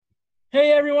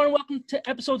Hey everyone, welcome to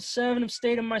episode 7 of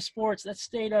State of My Sports. That's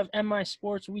State of MI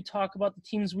Sports, where we talk about the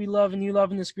teams we love and you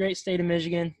love in this great state of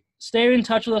Michigan. Stay in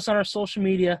touch with us on our social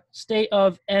media, State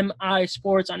of MI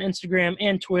Sports on Instagram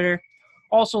and Twitter.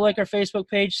 Also like our Facebook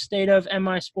page, State of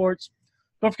MI Sports.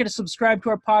 Don't forget to subscribe to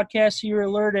our podcast so you're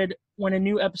alerted when a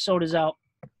new episode is out.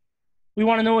 We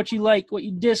want to know what you like, what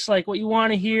you dislike, what you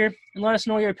want to hear, and let us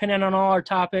know your opinion on all our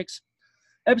topics.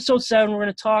 Episode 7, we're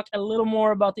going to talk a little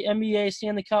more about the NBA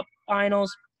Stanley Cup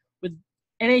Finals with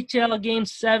NHL Game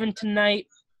 7 tonight.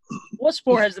 What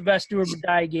sport has the best do or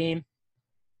die game?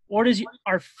 What is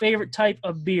our favorite type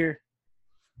of beer?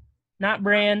 Not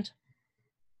brand,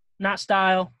 not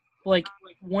style. Like,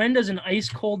 when does an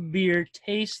ice-cold beer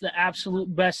taste the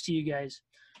absolute best to you guys?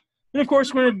 And, of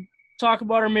course, we're going to talk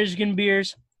about our Michigan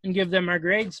beers and give them our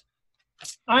grades.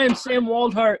 I am Sam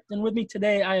Waldhart, and with me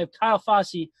today I have Kyle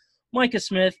Fossey, Micah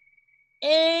Smith,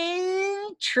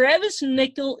 and Travis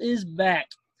Nickel is back.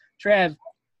 Trav,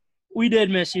 we did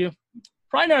miss you.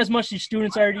 Probably not as much as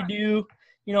students already do,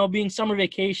 being summer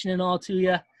vacation and all to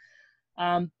you.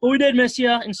 But we did miss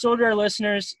you, and so did our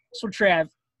listeners. So, Trav,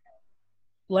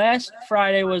 last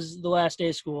Friday was the last day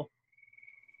of school.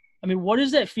 I mean, what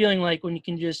is that feeling like when you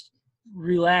can just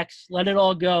relax, let it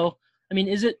all go? I mean,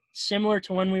 is it similar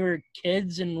to when we were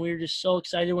kids and we were just so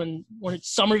excited when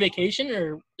it's summer vacation,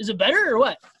 or is it better or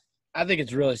what? I think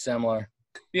it's really similar.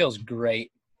 Feels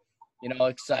great,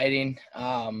 exciting,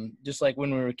 just like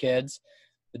when we were kids.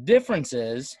 The difference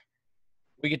is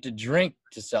we get to drink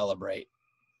to celebrate.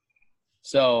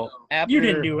 So after – You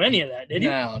didn't do any of that, did you?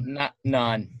 No,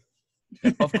 none.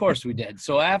 Of course we did.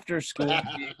 So after school,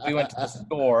 we went to the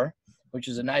store, which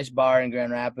is a nice bar in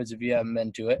Grand Rapids if you haven't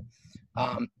been to it.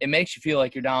 It makes you feel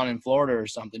like you're down in Florida or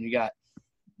something. You got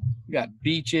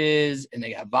beaches, and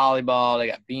they got volleyball, they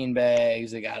got bean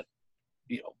bags, they got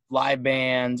live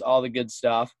bands, all the good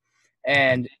stuff.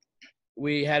 And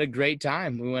we had a great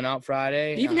time. We went out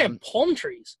Friday. They even have palm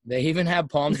trees. They even have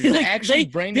palm trees. They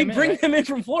bring them in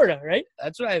from Florida, right?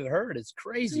 That's what I've heard. It's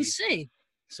crazy. It's insane.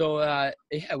 So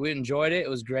we enjoyed it. It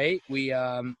was great. We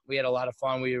had a lot of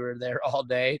fun. We were there all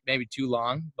day, maybe too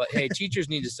long, but hey, teachers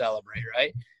need to celebrate,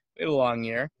 right? We had a long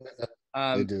year.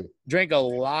 They do. Drank a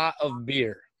lot of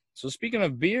beer. So speaking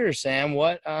of beer, Sam,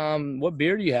 what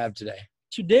beer do you have today?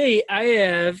 Today I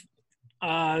have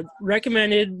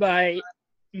recommended by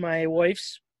my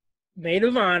wife's maid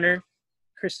of honor,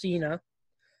 Christina.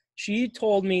 She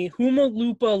told me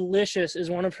Humalupa Licious is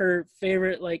one of her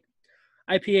favorite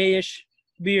IPA-ish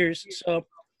beers. So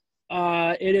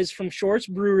it is from Shorts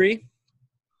Brewery.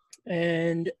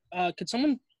 And could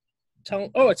someone tell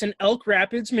 – it's in Elk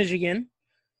Rapids, Michigan.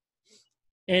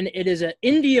 And it is an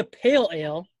India Pale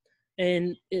Ale.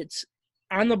 And it's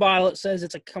on the bottle, it says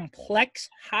it's a complex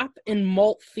hop and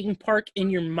malt theme park in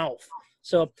your mouth.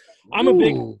 So I'm a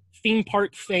big theme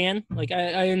park fan.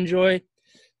 I enjoy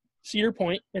Cedar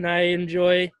Point, and I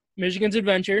enjoy Michigan's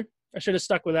Adventure. I should have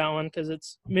stuck with that one because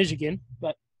it's Michigan.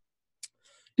 But,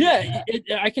 yeah,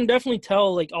 I can definitely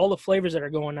tell, all the flavors that are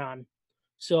going on.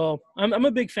 So I'm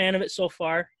a big fan of it so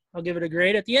far. I'll give it a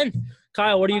grade at the end.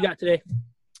 Kyle, what do you got today?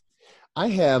 I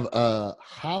have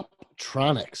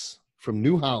Hoptronics from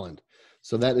New Holland.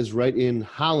 So that is right in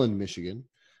Holland, Michigan.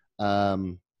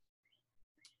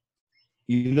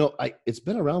 It's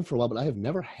been around for a while, but I have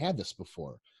never had this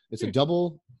before. It's a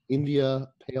double India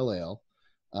Pale Ale.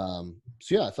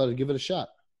 I thought I'd give it a shot.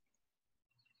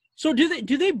 So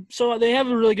so they have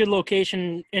a really good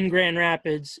location in Grand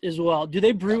Rapids as well. Do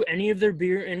they brew any of their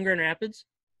beer in Grand Rapids?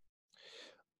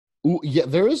 Ooh, yeah,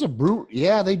 there is a brew.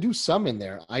 Yeah, they do some in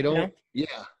there. I'm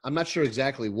not sure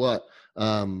exactly what.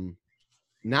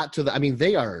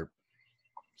 They are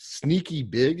sneaky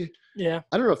big. Yeah.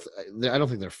 I don't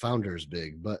think their founder is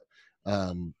big, but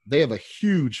they have a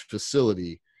huge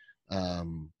facility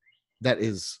that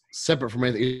is separate from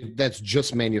anything. That's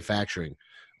just manufacturing.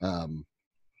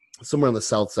 Somewhere on the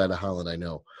south side of Holland, I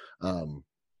know.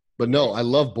 But no, I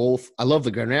love both. I love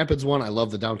the Grand Rapids one. I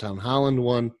love the downtown Holland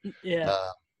one. Yeah.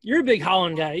 You're a big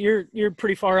Holland guy. You're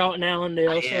pretty far out in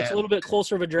Allendale, so it's a little bit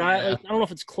closer of a drive. Yeah. I don't know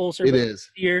if it's closer. It is.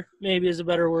 Here, maybe is a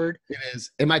better word. It is.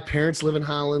 And my parents live in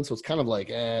Holland, so it's kind of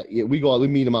we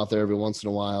meet them out there every once in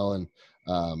a while. And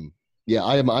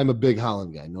I'm a big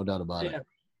Holland guy, no doubt about it.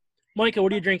 Micah,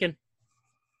 what are you drinking?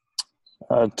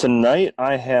 Tonight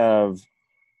I have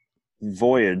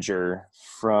Voyager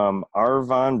from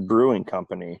Arvon Brewing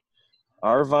Company.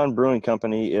 Arvon Brewing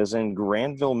Company is in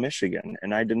Granville, Michigan,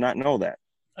 and I did not know that.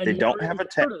 They don't have a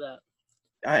tap.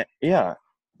 They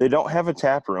don't have a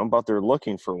tap room, but they're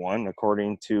looking for one,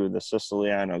 according to the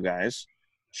Siciliano guys.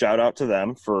 Shout out to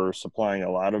them for supplying a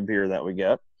lot of beer that we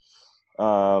get.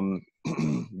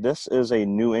 This is a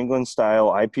New England style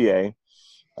IPA.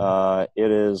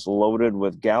 It is loaded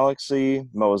with Galaxy,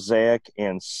 Mosaic,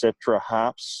 and Citra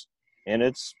hops, and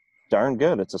it's darn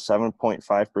good. It's a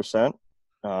 7.5%.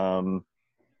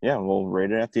 Yeah, we'll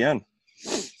rate it at the end.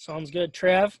 Sounds good.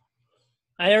 Trav,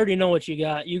 I already know what you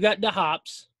got. You got the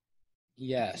hops.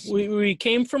 Yes. We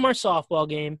came from our softball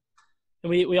game, and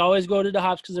we always go to the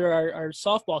hops because they're our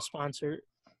softball sponsor.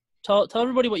 Tell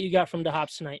everybody what you got from the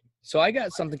hops tonight. So I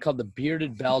got something called the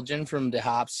Bearded Belgian from the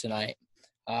hops tonight.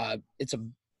 It's a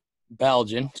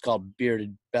Belgian. It's called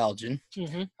Bearded Belgian.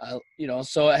 Mm-hmm.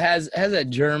 So it has a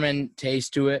German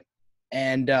taste to it.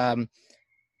 And,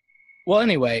 well,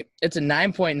 anyway, it's a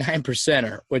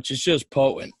 9.9%er, which is just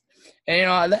potent.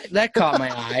 And, that caught my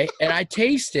eye. And I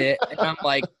taste it, and I'm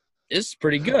like, this is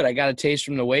pretty good. I got a taste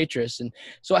from the waitress. And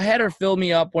so I had her fill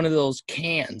me up one of those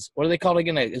cans. What are they called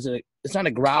again? It's not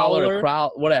a growler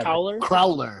or whatever.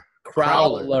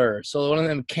 Crowler. So one of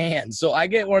them cans. So I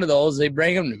get one of those. They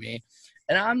bring them to me.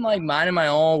 And I'm like minding my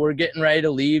own. We're getting ready to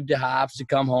leave the hops to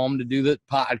come home to do the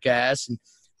podcast. And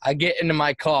I get into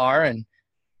my car and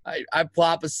I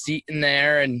plop a seat in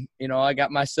there. And, I got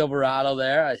my Silverado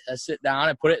there. I sit down.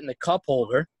 I put it in the cup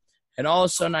holder. And all of a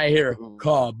sudden I hear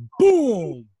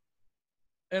kaboom.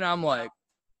 And I'm like,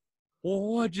 well,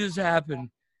 what just happened?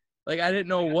 Like, I didn't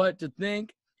know what to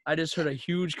think. I just heard a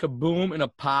huge kaboom and a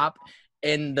pop.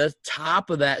 And the top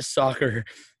of that sucker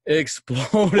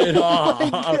exploded off.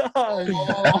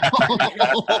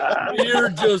 Beer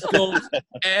just goes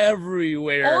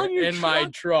everywhere in my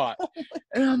truck.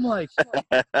 And I'm like,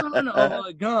 son of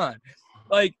a gun.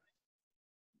 Like,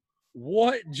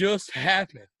 what just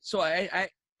happened? So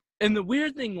and the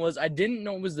weird thing was I didn't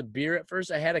know it was the beer at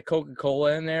first. I had a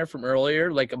Coca-Cola in there from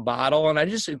earlier, like a bottle, and I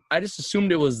just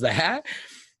assumed it was that.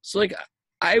 So like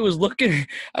I was looking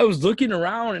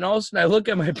around, and all of a sudden I look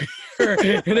at my beer,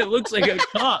 and it looks like a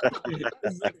cup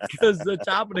because the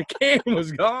top of the can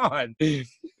was gone. It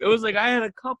was like I had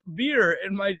a cup of beer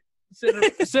in my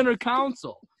center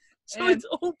console. So it's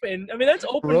open. I mean, that's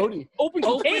open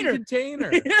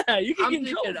container. Yeah, you can get in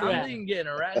trouble for that. I'm thinking getting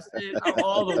arrested.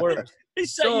 All the worst. They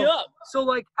set you up. So,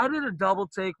 like, I did a double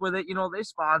take with it. They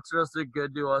sponsor us. They're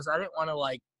good to us. I didn't want to,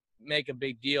 like, make a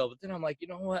big deal. But then I'm like, you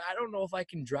know what? I don't know if I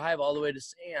can drive all the way to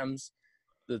Sam's,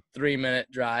 the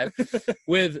 3-minute drive,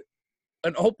 with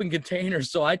an open container.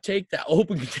 So I take that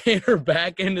open container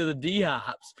back into the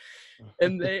D-Hops.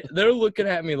 And they're looking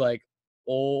at me like,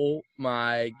 oh,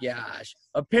 my gosh.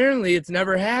 Apparently, it's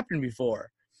never happened before.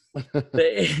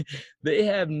 They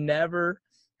have never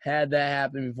had that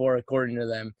happen before, according to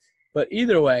them. But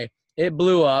either way, it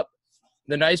blew up.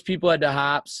 The nice people at the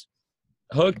hops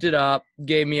hooked it up,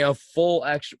 gave me a full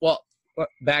extra – well,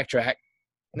 backtrack,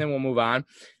 and then we'll move on.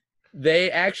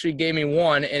 They actually gave me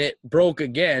one, and it broke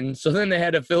again. So then they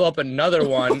had to fill up another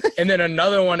one, and then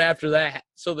another one after that.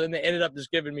 So then they ended up just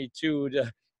giving me two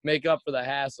to make up for the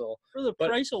hassle. For the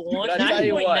price of one,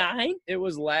 9.9? It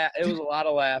was a lot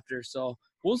of laughter. So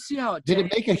we'll see how it Did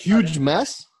it make a huge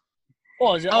mess?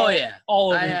 Oh, is it yeah.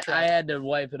 All over I had to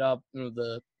wipe it up with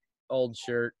the old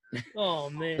shirt.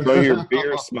 Oh, man. So your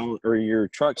beer smells, or your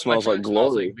truck smells like glory.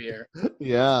 Smells like beer.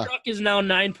 Yeah. The truck is now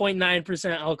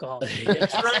 9.9% alcohol.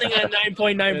 It's running at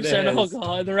 9.9%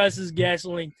 alcohol, and the rest is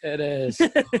gasoline. It is.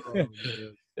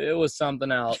 It was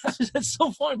something else. That's so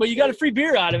funny. But you got a free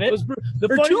beer out of it.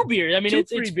 Two beers. I mean,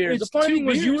 it's free beers. It's the funny thing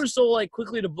was beers. you were so like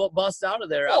quickly to bust out of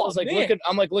there. I was like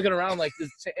looking around like,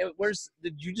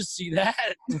 did you just see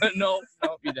that? No,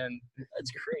 you didn't.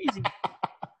 That's crazy.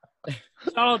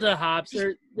 Shout out to Hops.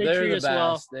 They treat us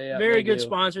well. Very good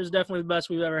sponsors. Definitely the best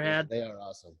we've ever had. They are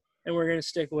awesome. And we're going to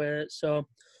stick with it. So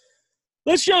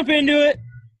let's jump into it.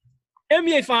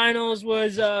 NBA Finals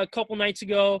was a couple nights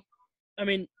ago. I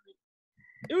mean,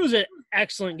 it was an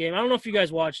excellent game. I don't know if you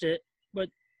guys watched it, but,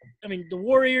 I mean, the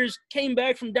Warriors came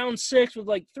back from down 6 with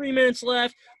like 3 minutes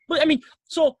left. But, I mean,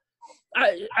 so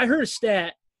I heard a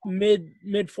stat mid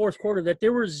fourth quarter that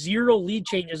there were 0 lead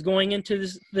changes going into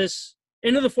this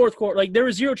into the fourth quarter. Like, there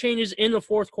were 0 changes in the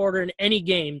fourth quarter in any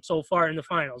game so far in the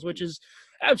finals, which is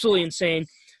absolutely insane.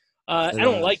 I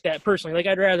don't like that personally. Like,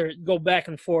 I'd rather go back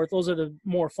and forth. Those are the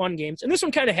more fun games. And this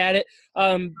one kind of had it.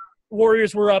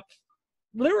 Warriors were up.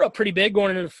 They were up pretty big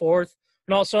going into the fourth.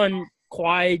 And all of a sudden,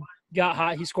 Kawhi got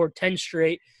hot. He scored 10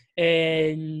 straight.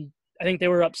 And I think they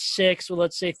were up 6 with,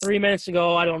 let's say, 3 minutes to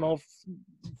go. I don't know if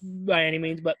by any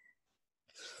means. But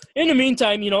in the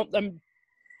meantime,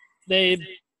 they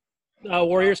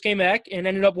Warriors came back and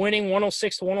ended up winning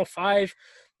 106-105.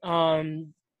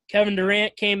 Kevin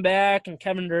Durant came back, and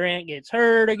Kevin Durant gets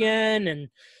hurt again. And,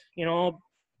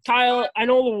 Kyle, I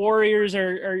know the Warriors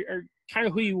are kind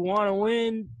of who you want to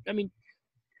win. I mean,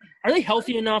 are they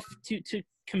healthy enough to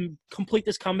complete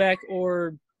this comeback,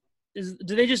 or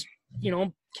do they just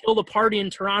kill the party in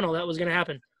Toronto that was going to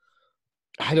happen?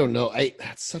 I don't know.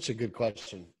 That's such a good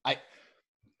question. I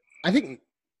think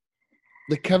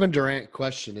the Kevin Durant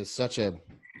question is such a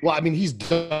well. I mean, he's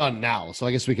done now, so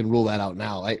I guess we can rule that out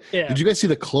now. Did you guys see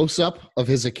the close up of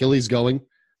his Achilles going?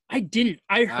 I didn't.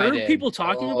 I heard people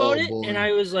talking about it, boy. and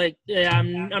I was like, "Yeah,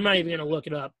 I'm not even going to look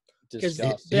it up." Because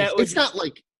it's not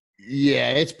like,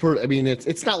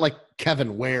 it's not like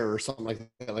Kevin Ware or something like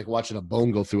that, like watching a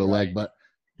bone go through a leg, but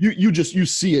you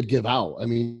see it give out. I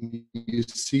mean, you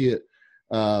see it.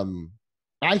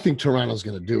 I think Toronto's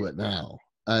going to do it now.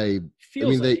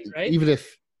 Even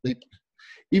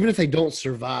if they don't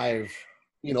survive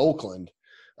in Oakland,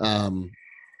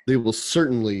 they will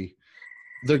certainly.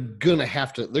 They're gonna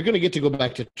get to go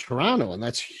back to Toronto, and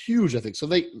that's huge, I think. So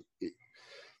they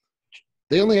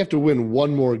only have to win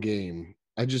one more game.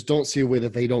 I just don't see a way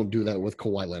that they don't do that with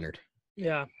Kawhi Leonard.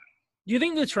 Yeah. Do you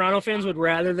think the Toronto fans would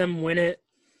rather them win it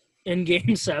in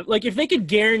Game 7? Like, if they could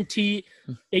guarantee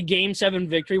a Game 7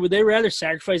 victory, would they rather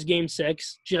sacrifice Game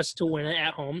 6 just to win it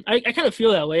at home? I kind of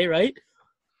feel that way, right?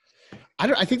 I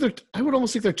would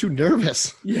almost think they're too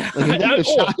nervous. Yeah, like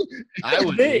I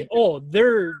would.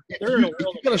 They're in a world.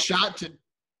 You got a shot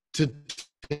to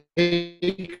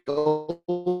take.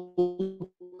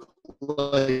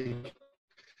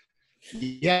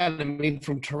 Yeah, I mean,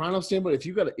 from Toronto standpoint, if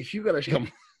you got to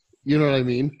come, you know what I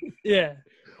mean? Yeah.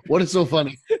 What is so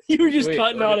funny? You were just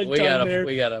cutting out a ton there.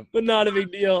 We got but not a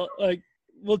big deal. Like,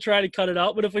 we'll try to cut it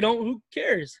out, but if we don't, who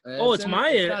cares? It's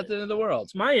my internet. It's not the end of the world.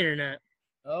 It's my internet.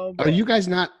 Oh, boy. Are you guys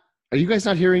not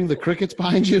hearing the crickets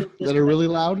behind you that are really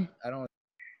loud? I don't.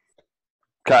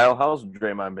 Kyle, how's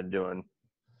Draymond been doing?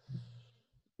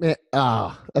 Man,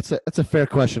 that's a fair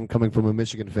question coming from a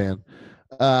Michigan fan.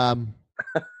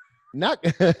 Not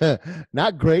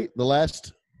great. The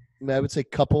last, I would say,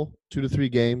 2 to 3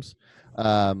 games.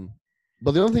 But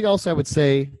the only thing else I would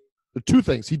say, the 2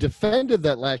 things. He defended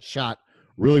that last shot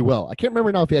really well. I can't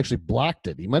remember now if he actually blocked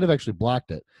it. He might have actually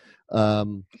blocked it.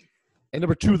 And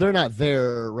number 2, they're not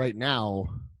there right now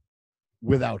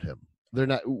without him. They're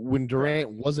not when Durant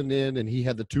wasn't in and he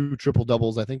had the 2 triple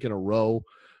doubles, I think, in a row.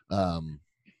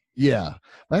 Yeah,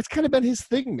 that's kind of been his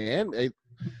thing, man.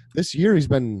 This year he's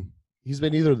been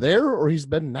either there or he's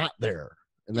been not there,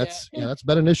 and that's that's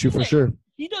been an issue for sure.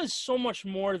 He does so much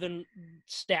more than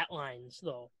stat lines,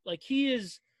 though. Like he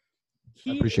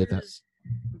I appreciate that.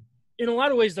 In a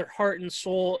lot of ways, their heart and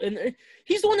soul, and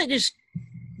he's the one that just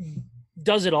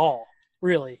does it all.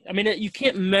 Really, I mean, you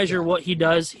can't measure what he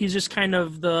does. He's just kind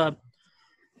of the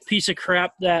piece of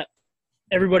crap that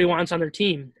everybody wants on their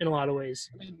team in a lot of ways.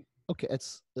 Okay,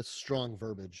 that's strong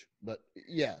verbiage, but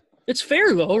yeah, it's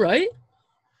fair though, right?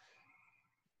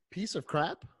 Piece of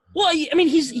crap. Well, I mean,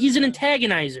 he's an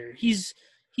antagonizer. He's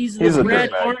the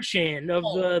Brad Marchand of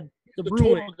the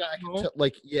Bruins.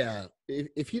 Like, yeah,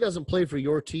 if he doesn't play for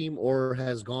your team or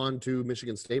has gone to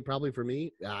Michigan State, probably for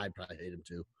me, I'd probably hate him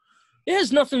too. It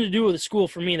has nothing to do with the school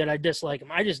for me that I dislike him.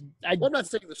 Well, I'm not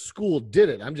saying the school did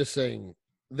it. I'm just saying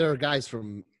there are guys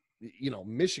from,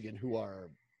 Michigan who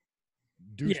are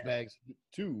douchebags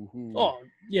too. Who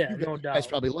no doubt. Guys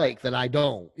probably like that I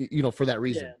don't. For that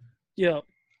reason. Yeah.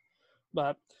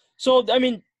 But so I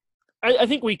mean, I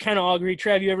think we kind of all agree.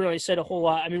 Trav, you haven't really said a whole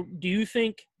lot. I mean, do you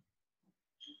think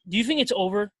it's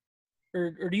over,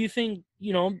 or do you think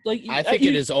I think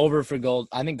it is over for Gold.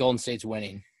 I think Golden State's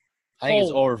winning. I think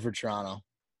it's over for Toronto.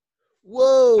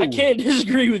 Whoa! I can't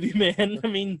disagree with you, man. I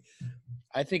mean,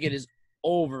 I think it is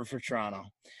over for Toronto.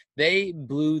 They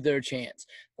blew their chance.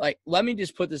 Like, let me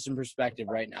just put this in perspective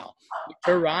right now.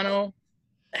 Toronto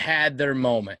had their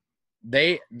moment.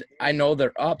 I know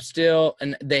they're up still,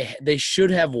 and they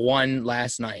should have won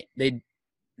last night.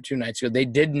 2 nights ago. They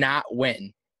did not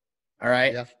win. All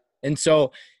right? Yeah. And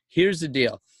so here's the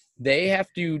deal. They have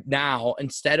to now,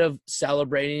 instead of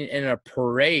celebrating in a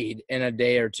parade in a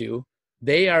day or 2,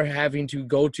 they are having to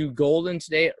go to Golden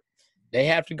State. They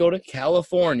have to go to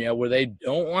California where they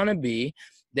don't want to be.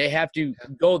 They have to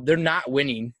go. They're not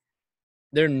winning.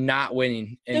 They're not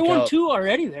winning. They won 2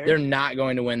 already there. They're not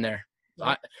going to win there.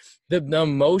 The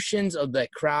emotions of the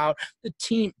crowd, the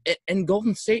team, and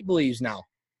Golden State believes now.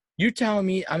 You're telling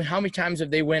me, how many times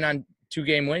have they won on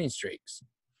 2-game winning streaks?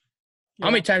 Yeah.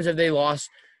 How many times have they lost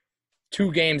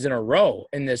 2 games in a row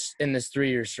in this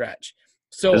 3-year stretch?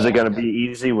 So is it going to be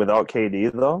easy without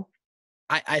KD though?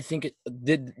 I think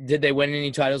did they win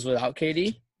any titles without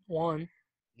KD? 1.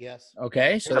 Yes.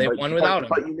 Okay, so Yeah, they but- won but- without him.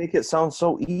 But you make it sound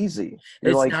so easy.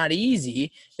 You're It's like, not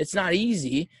easy. It's not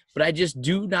easy, but I just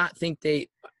do not think they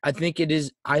 – I think it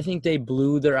is – I think they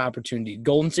blew their opportunity.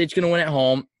 Golden State's going to win at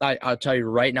home. I'll tell you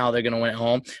right now they're going to win at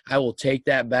home. I will take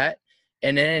that bet.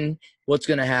 And then what's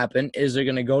going to happen is they're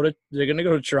going to go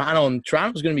to Toronto, and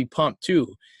Toronto's going to be pumped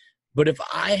too. But if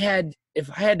I had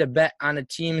to bet on a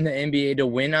team in the NBA to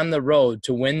win on the road,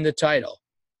 to win the title,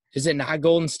 is it not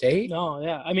Golden State? No,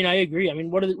 yeah. I mean, I agree. I mean,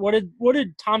 what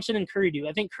did Thompson and Curry do?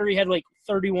 I think Curry had like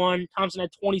 31. Thompson had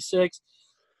 26.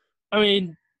 I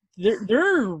mean,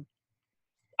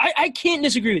 I can't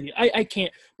disagree with you. I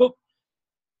can't. But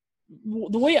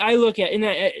the way I look at it, and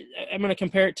I'm going to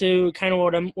compare it to kind of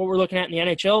what we're looking at in the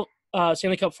NHL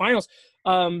Stanley Cup Finals.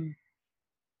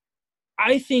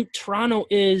 I think Toronto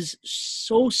is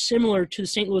so similar to the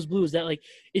St. Louis Blues that, like,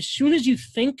 as soon as you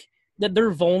think that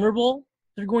they're vulnerable,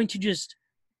 they're going to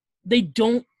they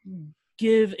don't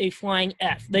give a flying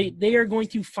F. They are going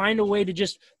to find a way to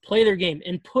just play their game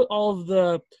and put all of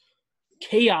the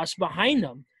chaos behind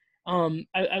them.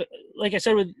 Like I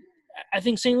said, I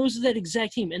think St. Louis is that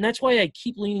exact team, and that's why I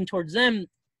keep leaning towards them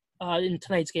in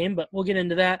tonight's game, but we'll get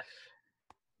into that.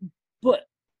 But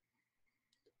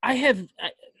I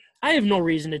have no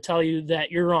reason to tell you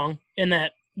that you're wrong and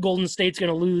that Golden State's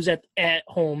going to lose at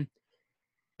home.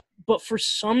 But for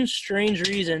some strange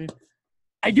reason,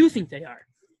 I do think they are.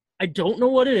 I don't know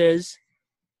what it is.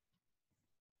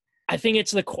 I think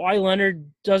it's the Kawhi Leonard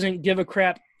doesn't give a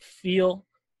crap feel.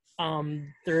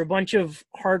 They're a bunch of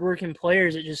hardworking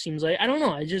players, it just seems like. I don't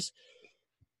know.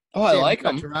 I like You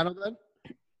got them. Toronto then?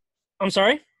 I'm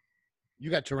sorry?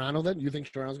 You got Toronto then? You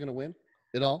think Toronto's going to win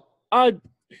it all? I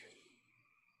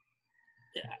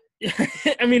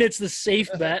mean, it's the safe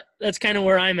bet. That's kind of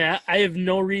where I'm at. I have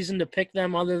no reason to pick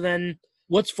them other than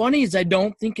What's funny is I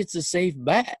don't think it's a safe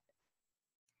bet.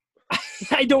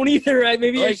 I don't either.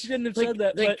 Maybe I Like- shouldn't have Like, said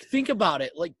that. like, think about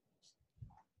it. Like,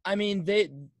 I mean,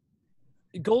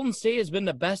 Golden State has been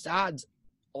the best odds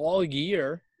all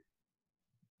year.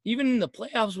 Even in the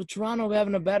playoffs with Toronto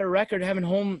having a better record, having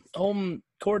home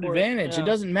court advantage, yeah. it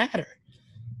doesn't matter.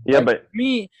 yeah, Like, but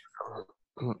me,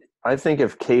 I think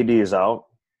if KD is out,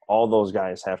 all those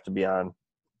guys have to be on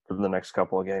for the next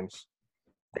couple of games.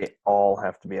 They all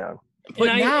have to be on. but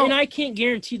now I can't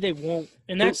guarantee they won't,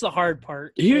 and that's the hard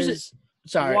part. Here's is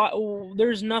sorry.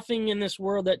 there's nothing in this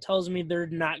world that tells me they're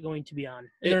not going to be on.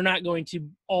 They're not going to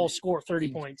all score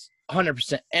 30 points.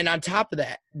 100%. And on top of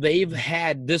that, they've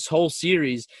had this whole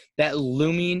series that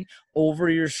looming over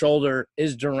your shoulder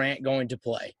is Durant going to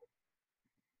play.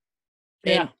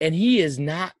 And he is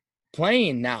not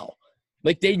playing now.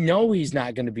 Like, they know he's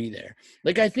not going to be there.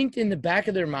 Like, I think in the back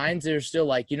of their minds, they're still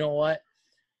like, you know what?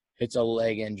 It's a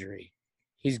leg injury.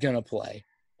 He's going to play.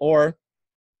 Or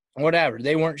whatever.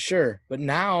 They weren't sure. But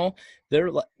now, they're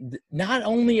not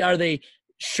only are they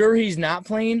sure he's not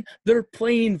playing, they're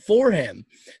playing for him.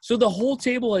 So the whole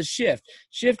table has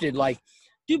shifted. Like,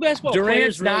 Do basketball Durant's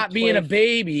players really not being a play-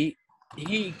 baby.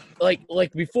 He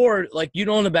like before, like, you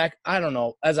know, in the back, I don't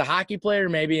know, as a hockey player,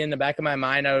 maybe in the back of my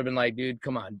mind, I would have been like, dude,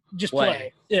 come on. just play.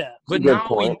 play. Yeah. But Good now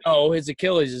point. we know his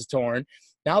Achilles is torn.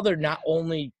 Now they're not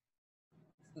only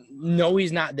know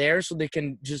he's not there, so they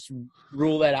can just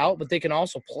rule that out, but they can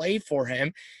also play for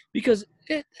him because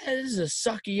that is a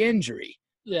sucky injury.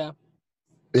 Yeah.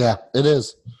 Yeah, it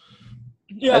is.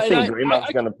 Yeah. I think and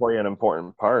Draymond's going to play an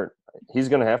important part. He's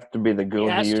going to have to be the goon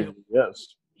has he to. usually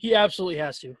is. He absolutely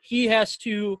has to. He has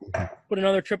to put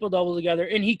another triple-double together,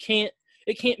 and it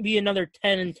can't be another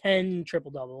 10 and 10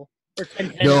 triple-double or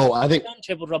 10 No, I think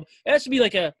triple-double. It has to be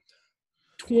like a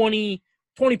 20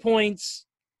 points,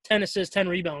 10 assists, 10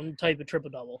 rebound type of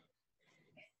triple-double.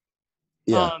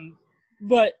 yeah.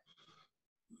 But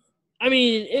I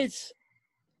mean,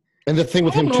 And the thing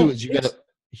with I don't him too know. is you got to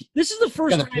this is the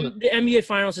first Gotta time the NBA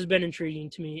Finals has been intriguing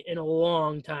to me in a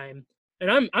long time, and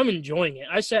I'm enjoying it.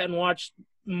 I sat and watched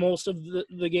most of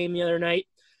the game the other night,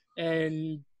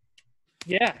 and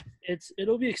yeah,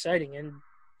 it'll be exciting, and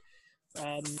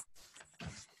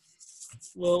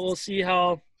we'll see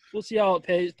how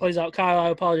it plays out. Kyle, I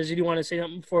apologize. Did you want to say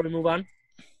something before we move on?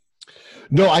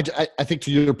 No, I think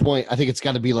to your point, I think it's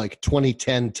got to be like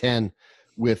 20-10-10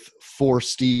 with 4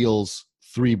 steals,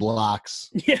 3 blocks.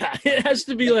 Yeah, it has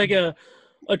to be like a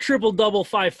triple-double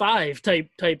 5-5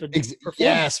 type of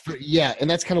performance. Yes, and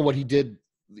that's kind of what he did,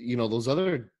 you know, those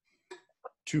other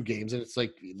 2 games, and it's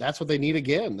like that's what they need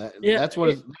again. That's what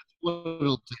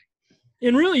it'll take.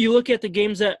 And really, you look at the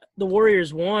games that the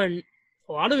Warriors won,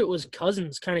 a lot of it was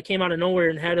Cousins kind of came out of nowhere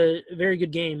and had a very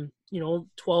good game,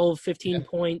 12, 15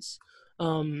 points.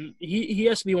 He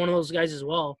has to be one of those guys as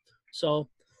well. So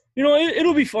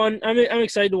It'll be fun. I'm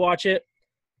excited to watch it.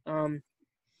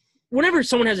 Whenever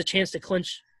someone has a chance to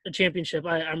clinch a championship,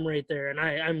 I'm right there, and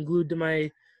I'm glued to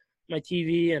my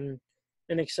TV and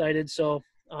excited. So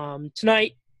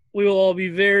tonight we will all be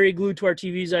very glued to our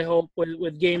TVs, I hope,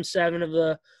 with Game 7 of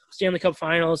the Stanley Cup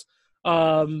Finals.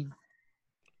 I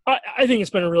think it's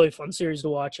been a really fun series to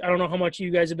watch. I don't know how much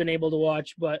you guys have been able to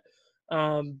watch, but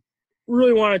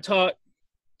really want to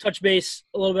touch base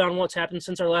a little bit on what's happened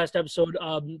since our last episode.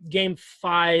 Game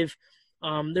 5,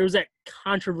 there was that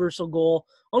controversial goal.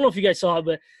 I don't know if you guys saw it,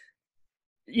 but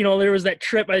there was that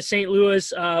trip by St.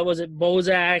 Louis. Was it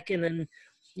Bozak? And then,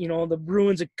 the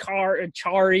Bruins,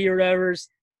 Achari or whatever,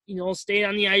 stayed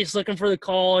on the ice looking for the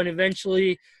call. And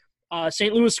eventually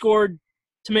St. Louis scored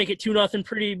to make it 2-0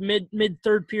 pretty mid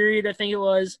third period, I think it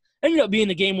was. Ended up being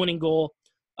the game-winning goal.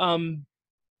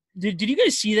 Did you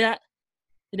guys see that?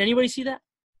 Did anybody see that?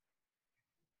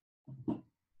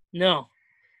 No.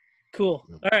 Cool.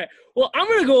 All right. Well, I'm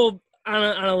going to go on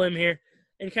a limb here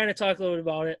and kind of talk a little bit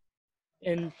about it.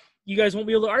 And you guys won't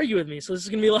be able to argue with me, so this is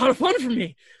going to be a lot of fun for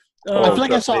me. I feel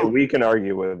like I saw. We can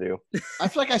argue with you. I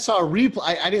feel like I saw a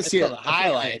replay. I didn't see it. The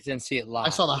highlights. Didn't see it live. I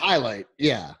saw the highlight.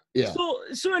 Yeah.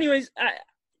 So anyways,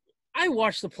 I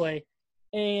watched the play,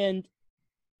 and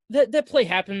that play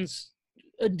happens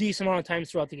a decent amount of times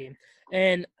throughout the game,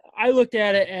 and I looked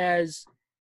at it as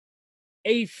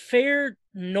a fair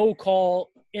no call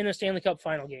in a Stanley Cup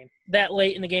final game that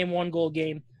late in the game, 1-goal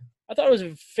game. I thought it was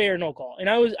a fair no call, and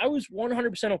I was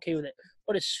 100% okay with it.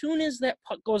 But as soon as that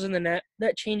puck goes in the net,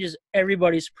 that changes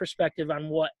everybody's perspective on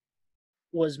what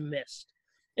was missed.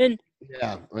 And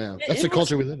yeah, that's the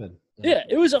culture we live in. Yeah,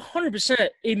 it was 100%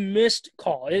 a missed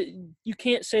call. You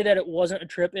can't say that it wasn't a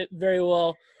trip. It very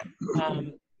well,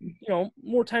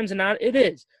 more times than not, it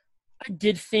is. I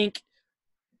did think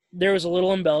there was a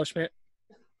little embellishment,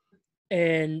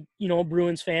 and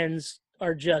Bruins fans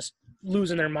are just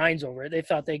losing their minds over it. They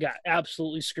thought they got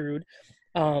absolutely screwed.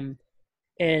 And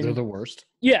they're the worst.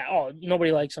 Yeah. Oh,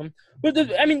 nobody likes them. But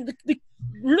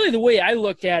really the way I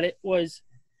looked at it was,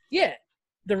 yeah,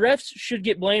 the refs should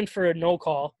get blamed for a no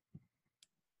call.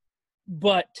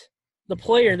 But the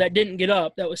player that didn't get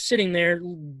up, that was sitting there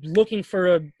looking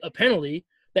for a penalty,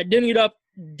 that didn't get up,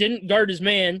 didn't guard his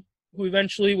man, who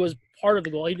eventually was part of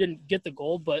the goal. He didn't get the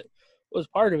goal, but was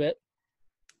part of it.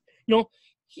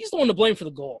 He's the one to blame for the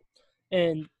goal.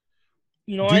 And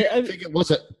do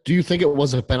you think it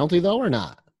was a penalty though, or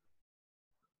not?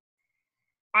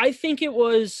 I think it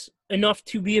was enough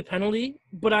to be a penalty,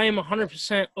 but I am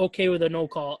 100% okay with a no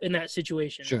call in that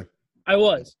situation. Sure, I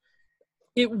was.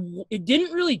 It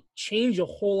didn't really change a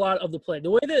whole lot of the play.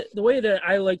 The way that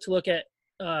I like to look at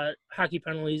hockey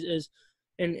penalties is,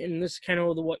 and this is kind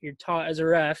of what you're taught as a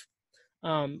ref,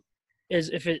 is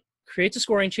if it creates a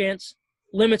scoring chance,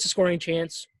 limits a scoring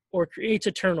chance, or creates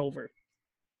a turnover.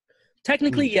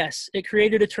 Technically, yes, it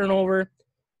created a turnover,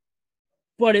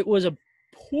 but it was a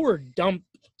poor dump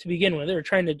to begin with. They were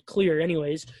trying to clear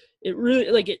anyways. It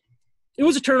really, it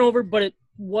was a turnover, but it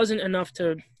wasn't enough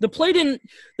to – the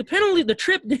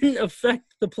trip didn't affect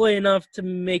the play enough to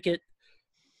make it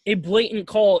a blatant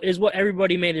call is what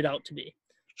everybody made it out to be.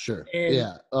 Sure. And,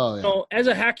 yeah. Oh, yeah. As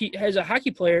a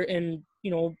hockey player, and,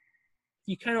 you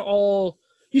kind of all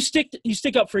 – you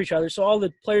stick up for each other, so all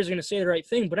the players are going to say the right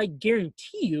thing, but I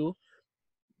guarantee you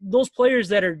those players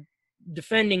that are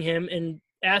defending him and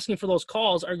asking for those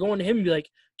calls are going to him and be like,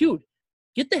 dude,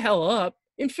 get the hell up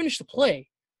and finish the play.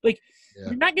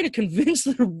 You're not going to convince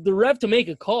the ref to make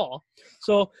a call.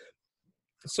 So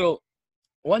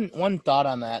one thought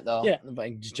on that, though, yeah. if I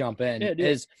can just jump in, yeah,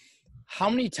 is how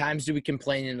many times do we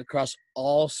complain across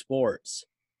all sports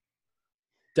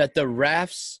that the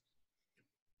refs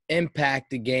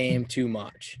impact the game too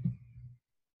much?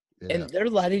 Yeah. And they're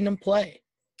letting them play.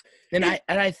 And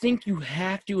I think you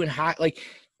have to,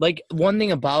 like one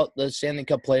thing about the Stanley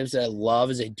Cup players that I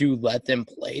love is they do let them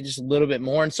play just a little bit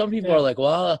more. And some people are like,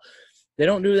 well, they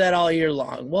don't do that all year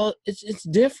long. Well, it's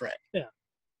different. Yeah.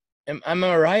 Am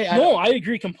I right? No, I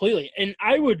agree completely. And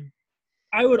I would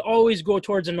always go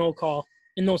towards a no call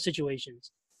in those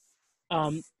situations.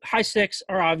 High sticks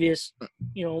are obvious,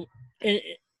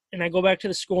 and I go back to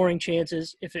the scoring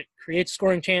chances. If it creates a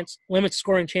scoring chance, limits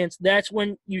scoring chance, that's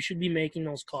when you should be making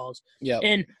those calls. Yeah.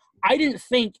 And I didn't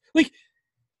think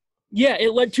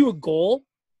it led to a goal,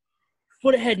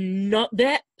 but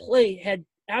that play had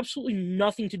absolutely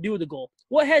nothing to do with the goal.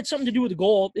 What had something to do with the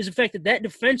goal is the fact that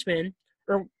defenseman,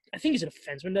 or I think he's a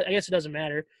defenseman, I guess it doesn't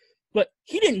matter, but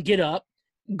he didn't get up,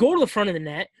 go to the front of the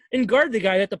net, and guard the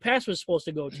guy that the pass was supposed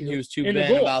to go to. He was too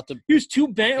bent about the – He was too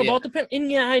bent about the pen. And,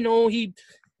 yeah, I know he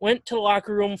went to the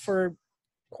locker room for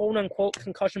quote unquote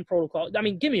concussion protocol. I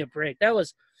mean, give me a break. That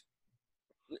was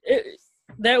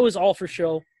all for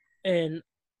show. And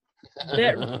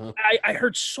that I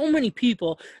heard so many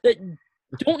people that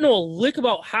don't know a lick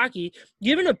about hockey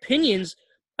giving opinions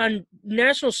on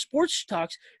national sports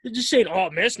talks. They're just saying, "Oh,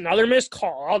 another missed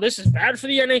call. Oh, this is bad for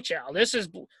the NHL. This is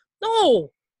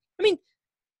no." I mean,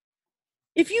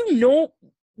 if you know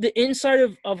the inside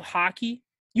of hockey,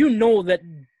 you know that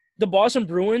the Boston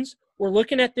Bruins were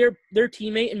looking at their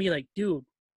teammate and be like, "Dude,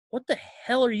 what the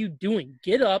hell are you doing?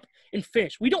 Get up and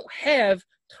finish. We don't have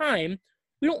time.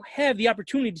 We don't have the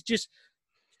opportunity to just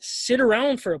sit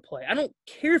around for a play. I don't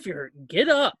care if you're hurt. Get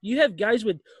up. You have guys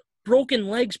with broken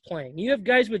legs playing. You have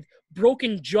guys with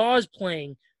broken jaws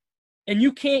playing, and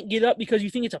you can't get up because you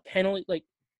think it's a penalty." Like,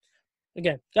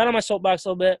 again, got on my soapbox a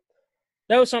little bit.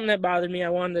 That was something that bothered me. I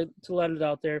wanted to let it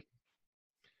out there.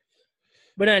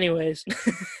 But anyways,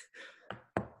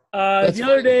 the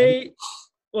other day,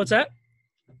 what's that?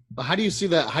 How do you see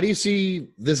that? How do you see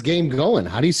this game going?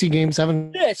 How do you see Game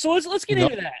 7? Yeah, so let's get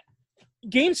into that.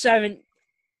 Game 7,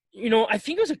 you know, I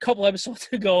think it was a couple episodes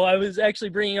ago, I was actually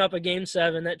bringing up a Game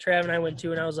 7 that Trav and I went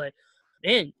to, and I was like,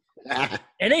 man,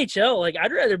 NHL, like,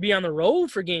 I'd rather be on the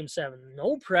road for Game 7.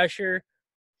 No pressure.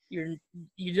 You're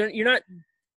not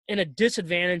in a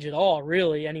disadvantage at all,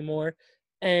 really, anymore.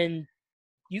 And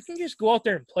you can just go out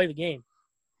there and play the game.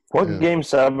 What Game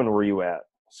 7 were you at?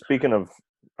 Speaking of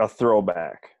a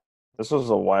throwback, this was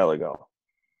a while ago.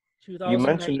 You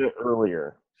mentioned it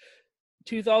earlier.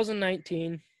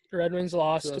 2019, the Red Wings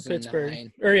lost to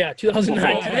Pittsburgh. Or, yeah,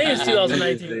 2009. Today is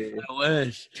 2019. I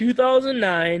wish.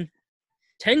 2009,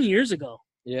 10 years ago.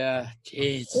 Yeah,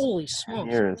 jeez. Holy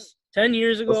smokes. 10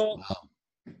 years ago,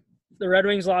 the Red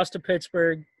Wings lost to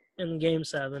Pittsburgh in Game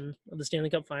 7 of the Stanley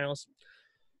Cup Finals.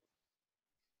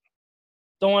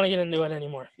 Don't want to get into it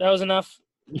anymore. That was enough.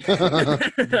 I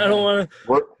don't want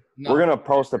to. We're going to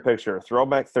post a picture.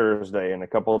 Throwback Thursday in a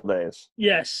couple of days.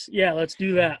 Yes. Yeah, let's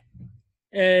do that.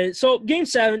 So, Game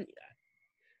 7,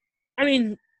 I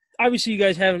mean, obviously you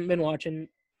guys haven't been watching,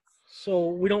 so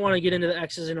we don't want to get into the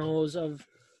X's and O's of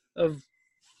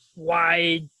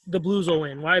why the Blues will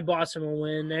win, why Boston will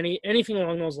win, anything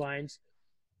along those lines.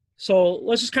 So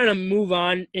let's just kind of move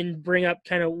on and bring up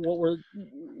kind of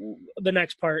the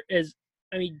next part is,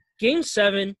 I mean, Game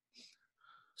 7,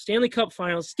 Stanley Cup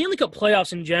Finals, Stanley Cup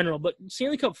playoffs in general, but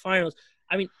Stanley Cup Finals,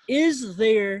 I mean, is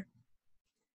there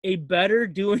a better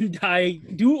do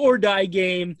or die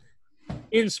game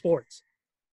in sports?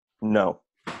 No.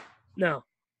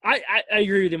 I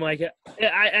agree with you, Mike.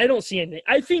 I don't see anything.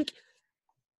 I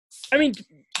mean,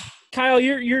 Kyle,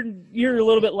 you're a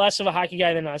little bit less of a hockey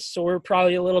guy than us, so we're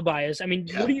probably a little biased. I mean,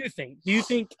 What do you think? Do you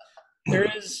think there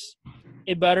is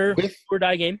a better do or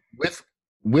die game?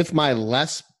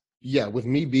 With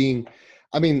me being,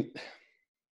 I mean,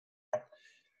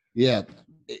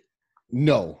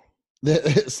 no.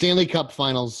 The Stanley Cup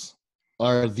Finals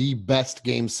are the best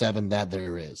Game 7 that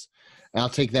there is. And I'll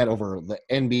take that over the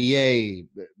NBA,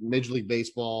 Major League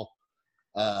Baseball,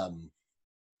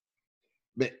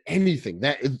 anything.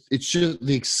 It's just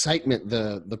the excitement,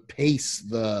 the pace,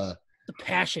 the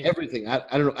passion, everything. I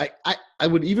don't know. I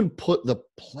would even put the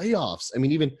playoffs. I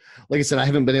mean, even like I said, I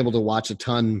haven't been able to watch a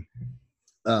ton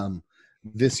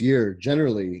this year.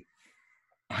 Generally,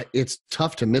 it's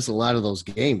tough to miss a lot of those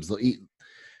games.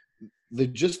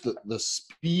 The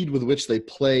speed with which they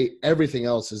play, everything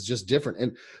else is just different.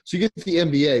 And so you get the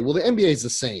NBA. Well, the NBA is the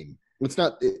same. It's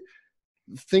not.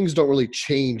 Things don't really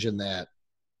change in that.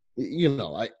 You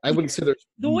know, I wouldn't say there's.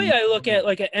 The way I look at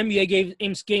like an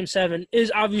NBA game 7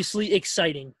 is obviously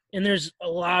exciting, and there's a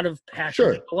lot of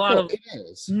passion, a lot of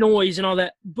noise and all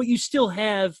that. But you still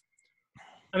have.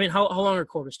 I mean, how long are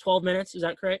quarters? 12 minutes. Is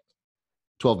that correct?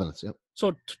 12 minutes. Yep.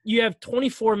 So you have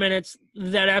 24 minutes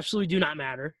that absolutely do not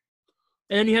matter.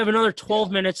 And then you have another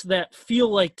 12 minutes that feel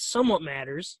like somewhat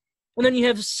matters. And then you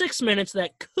have 6 minutes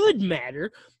that could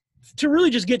matter to really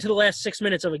just get to the last 6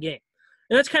 minutes of a game.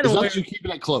 And that's kind of as long as you keep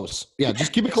it close. Yeah,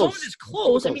 just keep it close. As long as it's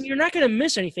close, I mean, you're not going to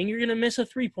miss anything. You're going to miss a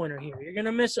three-pointer here. You're going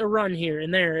to miss a run here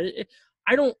and there.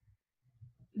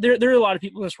 There are a lot of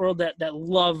people in this world that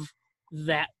love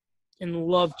that and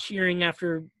love cheering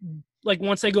after, like,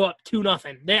 once they go up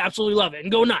 2-0. They absolutely love it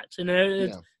and go nuts. And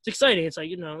it's exciting. It's like,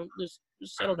 you know, just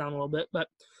settle down a little bit. But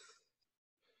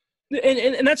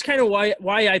and that's kind of why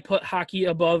I put hockey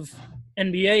above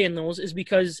NBA in those, is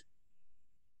because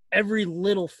every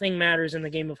little thing matters in the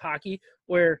game of hockey,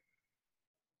 where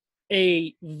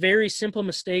a very simple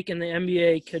mistake in the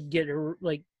NBA could get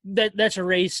like that's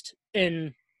erased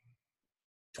in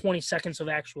 20 seconds of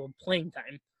actual playing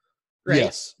time. Right?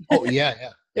 Yes. Oh, yeah.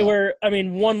 Where, I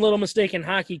mean, one little mistake in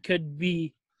hockey could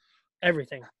be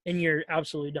everything, and you're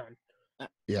absolutely done.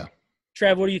 Yeah.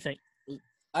 Trav, what do you think?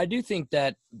 I do think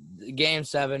that Game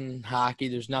 7 hockey,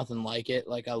 there's nothing like it.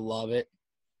 Like, I love it.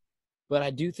 But I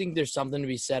do think there's something to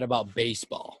be said about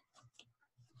baseball.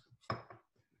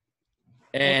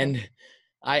 And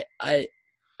I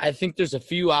think there's a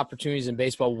few opportunities in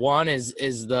baseball. One is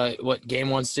Game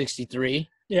 163?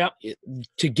 Yeah.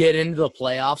 To get into the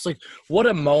playoffs. Like, what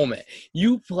a moment.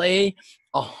 You play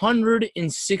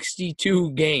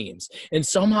 162 games, and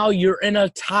somehow you're in a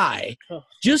tie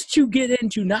just to get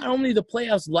into not only the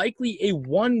playoffs, likely a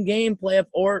one-game playoff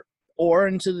or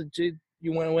into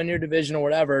you want to win your division or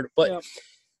whatever. But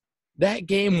that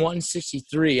game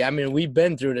 163, I mean, we've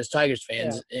been through it as Tigers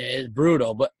fans. Yeah. It's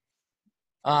brutal, but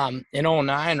in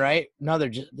 2009, right?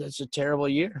 That's a terrible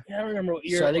year. Yeah, I remember what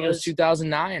year. So I think it was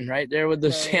 2009, right there with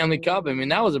the Stanley Cup. I mean,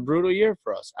 that was a brutal year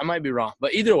for us. I might be wrong,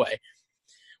 but either way,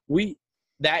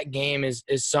 that game is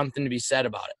something to be said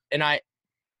about it. And I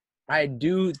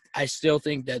still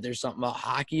think that there's something about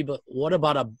hockey, but what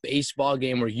about a baseball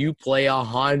game where you play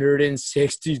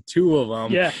 162 of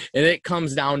them? Yeah. And it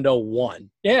comes down to one.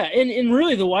 Yeah, and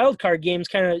really the wild card games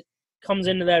kind of comes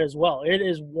into that as well. It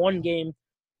is one game,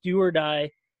 do or die.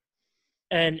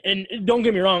 And don't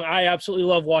get me wrong, I absolutely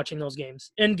love watching those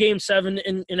games. And Game 7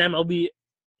 in MLB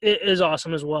is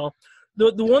awesome as well.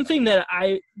 The one thing that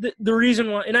the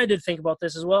reason why, and I did think about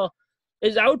this as well,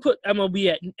 is I would put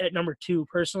MLB at number 2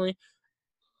 personally.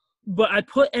 But I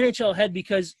put NHL ahead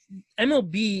because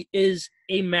MLB is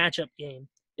a matchup game.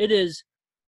 It is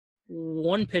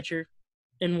one pitcher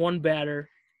and one batter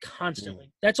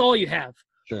constantly. That's all you have.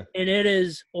 Sure. And it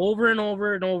is over and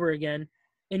over and over again.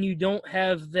 And you don't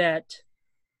have the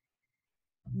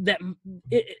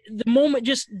moment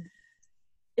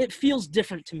it feels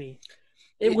different to me.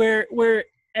 Where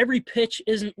every pitch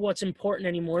isn't what's important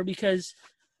anymore because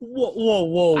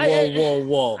whoa.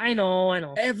 I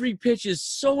know. Every pitch is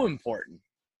so important.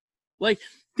 Like,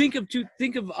 think of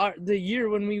the year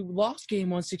when we lost Game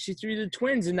 163 to the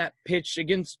Twins in that pitch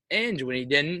against Ange when he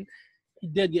did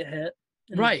get hit.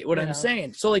 Right, what I'm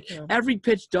saying. So, every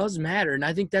pitch does matter, and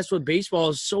I think that's what baseball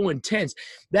is so intense.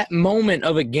 That moment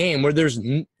of a game where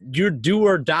you're do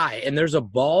or die, and there's a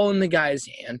ball in the guy's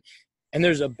hand, and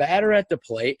there's a batter at the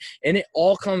plate, and it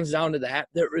all comes down to that.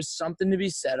 There is something to be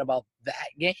said about that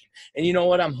game. And you know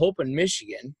what? I'm hoping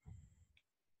Michigan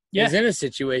is in a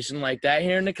situation like that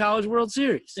here in the College World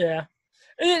Series. Yeah.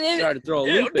 Sorry to throw a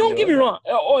loop don't get into me it. wrong.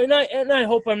 And I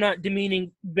hope I'm not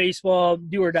demeaning baseball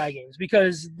do or die games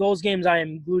because those games I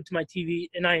am glued to my TV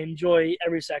and I enjoy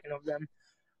every second of them.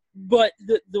 But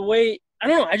the way I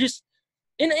don't know, I just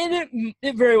and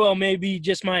it very well may be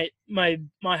just my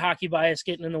hockey bias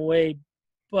getting in the way,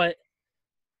 but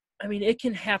I mean it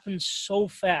can happen so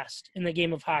fast in the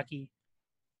game of hockey,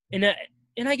 and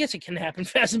I guess it can happen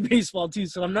fast in baseball too.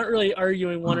 So I'm not really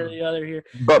arguing one or the other here.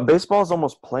 But baseball is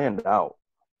almost planned out.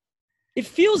 It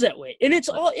feels that way, and it's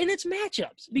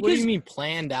matchups. Because, what do you mean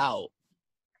planned out?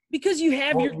 Because you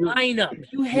have your lineup,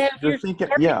 you have your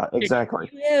exactly.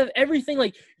 You have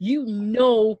everything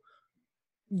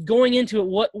going into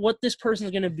it what this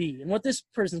person's going to be and what this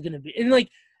person's going to be, and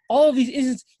all of these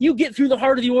instances, you get through the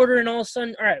heart of the order, and all of a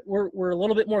sudden, all right, we're a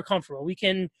little bit more comfortable. We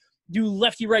can do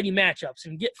lefty-righty matchups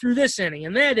and get through this inning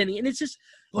and that inning, and it's just.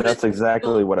 That's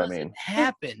exactly what I mean.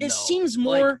 It seems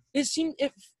more. It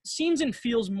seems and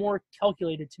feels more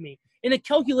calculated to me, in a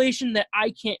calculation that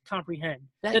I can't comprehend.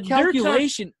 That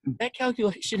calculation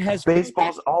has.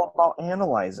 Baseball's all about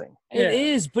analyzing. It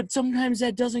is, but sometimes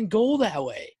that doesn't go that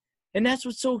way, and that's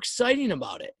what's so exciting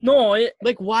about it. No,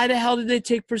 why the hell did they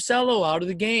take Porcello out of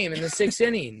the game in the 6th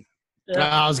inning?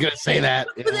 I was gonna say that,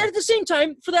 but at the same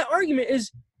time, for that argument is.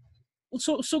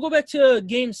 So go back to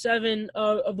Game 7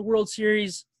 of the World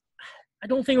Series. I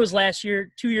don't think it was last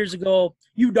year, 2 years ago.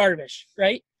 Yu Darvish,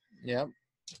 right? Yeah.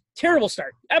 Terrible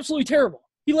start. Absolutely terrible.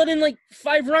 He let in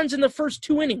 5 runs in the first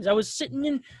 2 innings. I was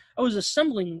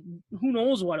assembling who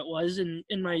knows what it was in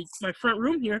my front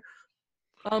room here.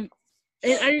 And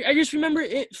I just remember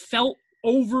it felt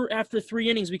over after 3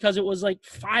 innings because it was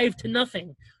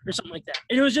 5-0 or something like that.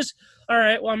 And it was just, all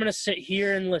right, well, I'm going to sit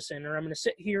here and listen, or I'm going to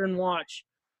sit here and watch.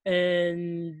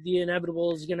 And the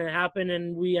inevitable is going to happen,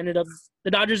 and the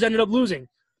Dodgers ended up losing.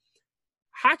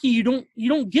 Hockey, you don't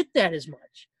get that as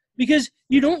much because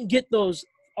you don't get those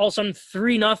all of a sudden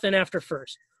 3-0 after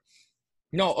first.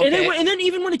 No, okay. And then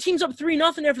even when a team's up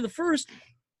 3-0 after the first,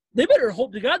 they better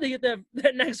hope to God they get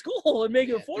that next goal and make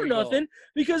it 4-0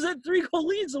 because that 3-goal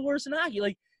lead's the worst in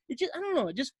hockey. I don't know.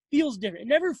 It just feels different. It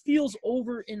never feels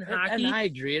over in hockey. And I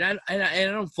agree. And I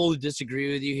don't fully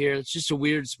disagree with you here. It's just a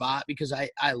weird spot because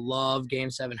I love Game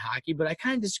 7 hockey, but I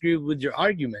kind of disagree with your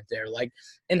argument there. Like,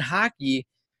 in hockey,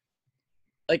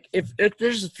 like, if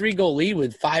there's a 3-goal lead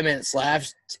with 5 minutes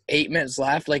left, 8 minutes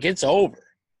left, like, it's over.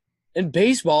 In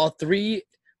baseball, a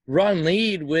 3-run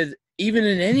lead with even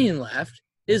an inning left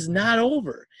is not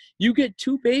over. You get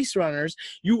 2 base runners,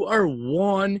 you are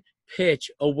 1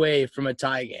 pitch away from a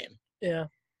tie game. Yeah.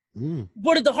 Mm.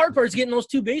 But the hard part is getting those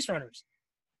 2 base runners.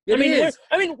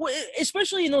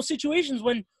 Especially in those situations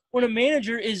when a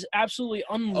manager is absolutely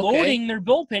unloading their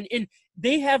bullpen and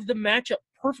they have the matchup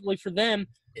perfectly for them.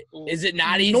 Is it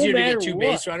not easier to get 2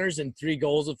 base runners and 3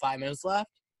 goals with 5 minutes left?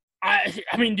 I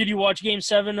mean, did you watch Game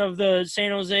 7 of the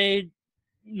San Jose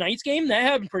Knights game? That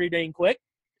happened pretty dang quick.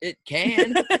 It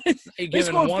can. You're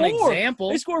giving one example.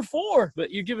 They scored 4. But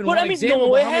you're giving one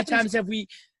example. But how many times have we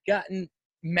gotten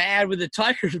mad with the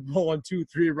Tigers blowing 2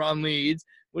 3-run leads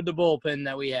with the bullpen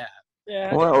that we have?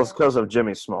 Yeah. Well, it's because of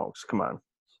Jimmy Smokes. Come on.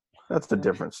 That's a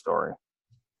different story.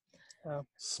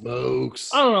 Smokes.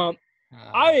 I don't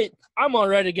know. I'm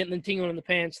already getting the tingle in the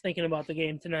pants thinking about the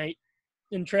game tonight.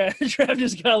 And Trav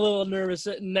just got a little nervous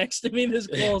sitting next to me this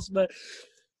close, but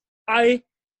I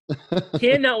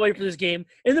cannot wait for this game.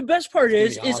 And the best part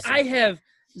is I have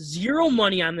 0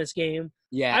 money on this game.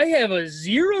 Yeah. I have a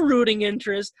 0 rooting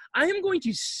interest. I am going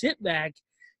to sit back,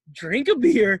 drink a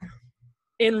beer,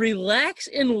 and relax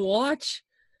and watch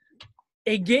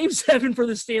a Game 7 for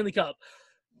the Stanley Cup.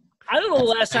 I don't know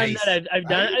the last time that I've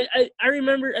done it. I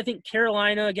remember, I think,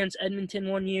 Carolina against Edmonton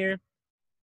one year.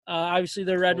 Obviously,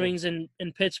 the Red Wings and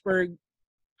Pittsburgh.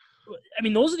 I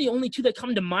mean, those are the only 2 that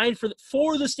come to mind for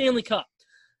the Stanley Cup.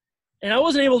 And I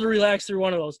wasn't able to relax through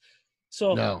one of those.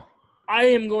 So No. I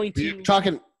am going to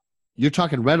 – You're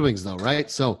talking Red Wings, though, right?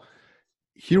 So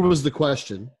here was the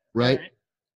question, right,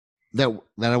 that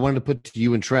I wanted to put to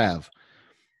you and Trav.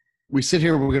 We sit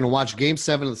here and we're going to watch Game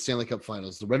 7 of the Stanley Cup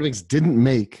Finals. The Red Wings didn't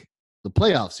make the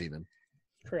playoffs even.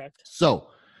 Correct. So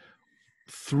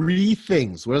 3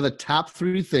 things. What are the top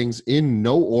 3 things in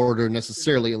no order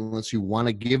necessarily, unless you want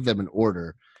to give them an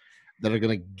order, that are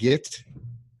going to get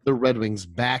the Red Wings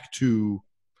back to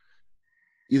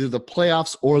either the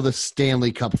playoffs or the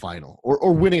Stanley Cup final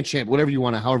or winning a champ, however you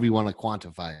want to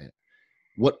quantify it.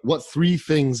 What 3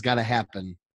 things got to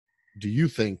happen, do you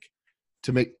think,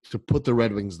 to put the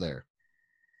Red Wings there?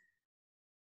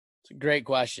 It's a great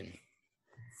question.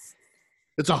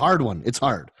 It's a hard one. It's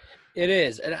hard. It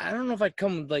is. And I don't know if I'd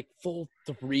come with like full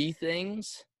 3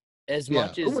 things as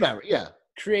much as whatever. Yeah.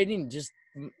 Creating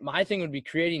my thing would be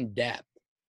creating depth.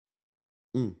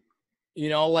 Mm. You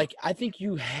know, like, I think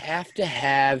you have to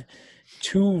have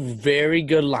 2 very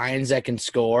good lines that can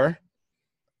score,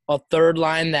 a third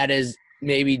line that is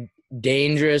maybe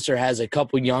dangerous or has a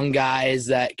couple young guys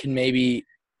that can maybe,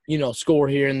 score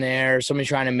here and there, somebody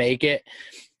trying to make it,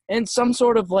 and some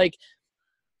sort of like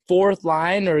 4th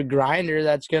line or grinder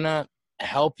that's going to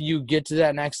help you get to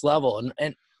that next level.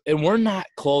 And we're not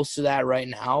close to that right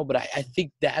now, but I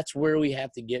think that's where we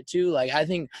have to get to. Like, I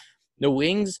think the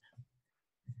Wings –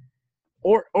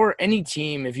 or any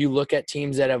team, if you look at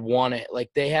teams that have won it,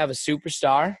 like, they have a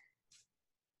superstar,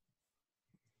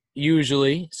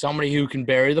 usually somebody who can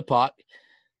bury the puck,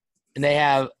 and they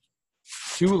have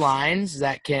 2 lines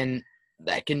that can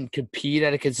compete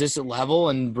at a consistent level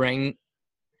and bring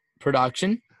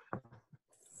production,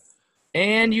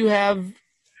 and you have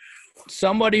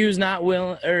somebody who's not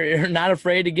willing or not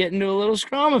afraid to get into a little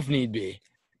scrum if need be.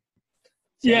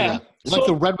 Yeah. Like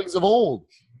the Red Wings of old.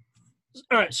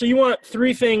 All right, so you want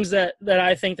 3 things that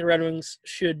I think the Red Wings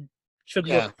should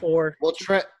look for. Well,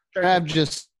 Trav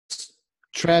just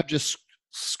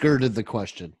skirted the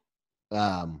question.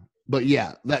 But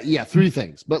 3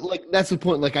 things. But like, that's the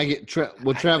point. Like, I get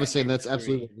what Trav was saying. That's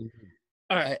absolutely.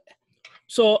 All right.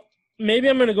 So maybe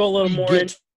I'm going to go a little more in.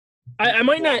 I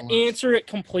might not answer it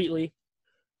completely.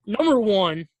 Number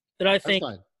 1 that I think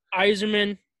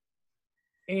Yzerman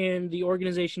and the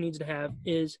organization needs to have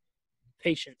is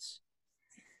patience.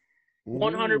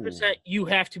 100%, you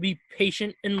have to be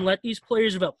patient and let these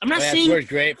players develop. I'm not saying worked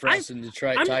great for us in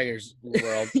Detroit Tigers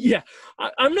world. Yeah,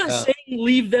 I'm not saying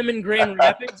leave them in Grand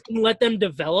Rapids and let them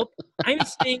develop. I'm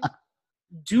saying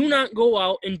do not go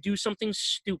out and do something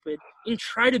stupid and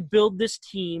try to build this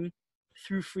team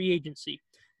through free agency.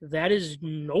 That is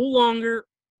no longer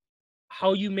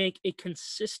how you make a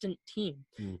consistent team.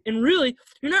 And really,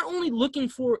 you're not only looking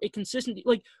for a consistent –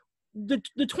 like, the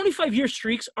 25-year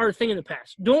streaks are a thing in the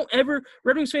past.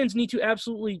 Red Wings fans need to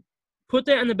absolutely put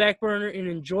that on the back burner and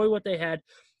enjoy what they had.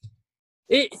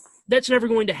 That's never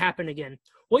going to happen again.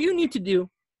 What you need to do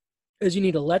is you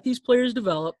need to let these players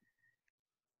develop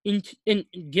and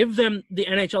give them the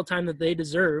NHL time that they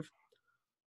deserve.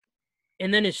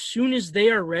 And then as soon as they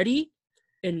are ready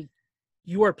and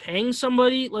you are paying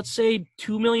somebody, let's say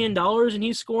 $2 million and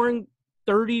he's scoring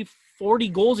 30, 40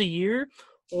 goals a year,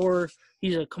 or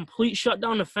he's a complete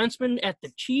shutdown defenseman at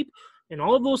the cheap and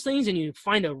all of those things, and you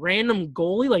find a random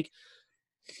goalie, like,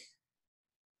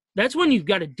 that's when you've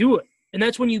got to do it. And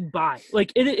that's when you buy.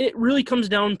 Like, it really comes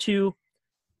down to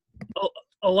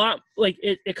a lot. Like,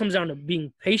 it comes down to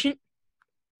being patient,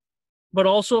 but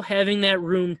also having that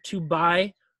room to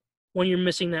buy when you're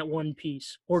missing that one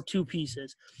piece or two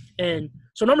pieces. And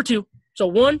so number two, so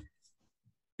one,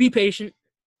 be patient.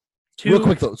 Two, Real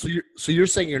quick though, so you're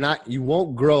saying you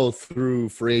won't grow through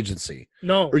free agency,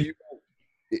 no, or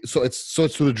so it's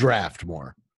through the draft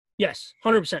more. Yes,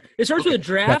 100%. It starts with a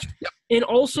draft, Gotcha. Yep. and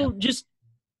also just,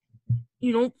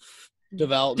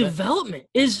 development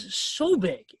is so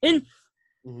big. And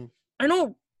I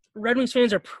know Red Wings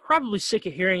fans are probably sick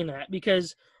of hearing that,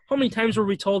 because how many times were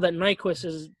we told that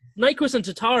Nyquist and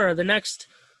Tatar are the next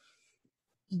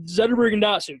Zetterberg and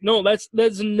Datsyuk? No, that's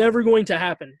never going to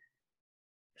happen.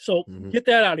 So get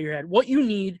that out of your head. What you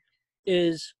need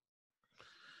is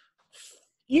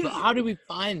But how do we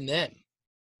find them?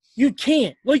 You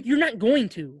can't. Like, you're not going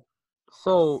to.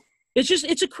 So it's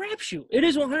a crapshoot. It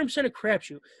is 100% a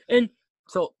crapshoot. And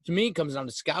so to me, it comes down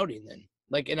to scouting then.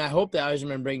 Like, and I hope that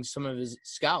Eiserman brings some of his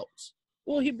scouts.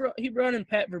 well, he brought in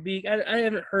Pat Verbeek. I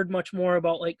haven't heard much more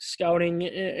about, like, scouting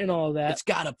and all of that. It's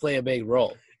got to play a big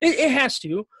role. It has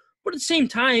to. But at the same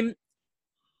time,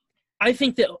 I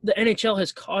think that the NHL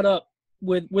has caught up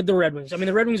with the Red Wings. I mean,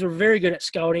 the Red Wings were very good at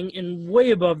scouting and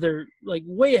way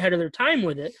ahead of their time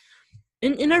with it.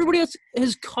 And everybody else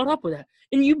has caught up with that.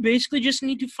 And you basically just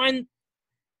need to find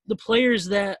the players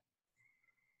that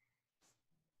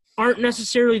aren't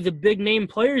necessarily the big name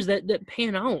players that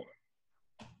pan out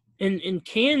and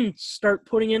can start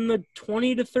putting in the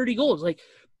 20 to 30 goals. Like,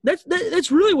 that's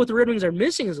really what the Red Wings are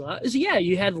missing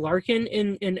you had Larkin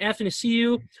and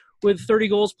Athanasiou with 30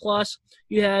 goals plus.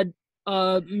 You had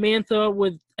Mantha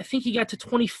with, I think he got to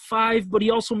 25, but he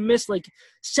also missed like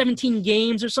 17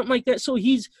 games or something like that. So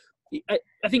he's, I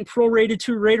think, prorated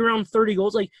to right around 30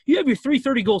 goals. Like, you have your 3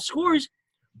 30-goal scores,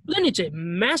 but then it's a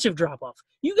massive drop-off.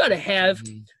 You got to have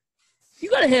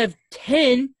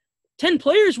 10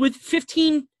 players with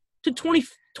 15 to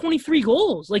 23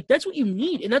 goals. Like, that's what you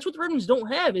need, and that's what the Red Wings don't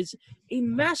have, is a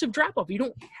massive drop-off. You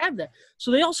don't have that.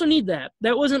 So they also need that.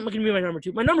 That wasn't going to be my number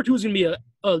two. My number two is going to be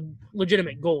a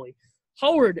legitimate goalie.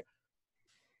 Howard,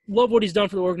 love what he's done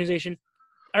for the organization.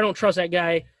 I don't trust that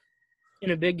guy in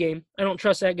a big game. I don't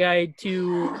trust that guy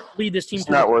to lead this team. It's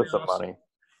not worth the money.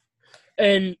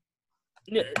 And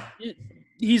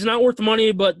he's not worth the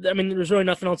money, but, I mean, there's really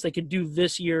nothing else they could do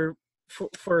this year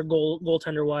for a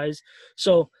goaltender-wise.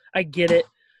 So I get it.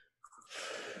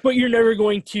 But you're never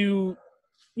going to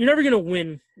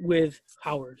win with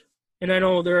Howard. And I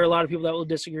know there are a lot of people that will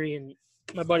disagree, and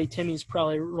my buddy Timmy's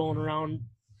probably rolling around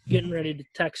getting ready to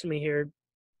text me here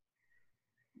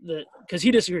because he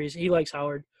disagrees. He likes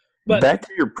Howard. But back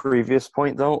to your previous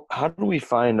point, though, how do we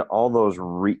find all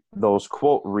those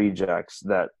quote rejects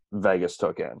that Vegas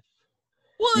took in?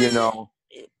 Well,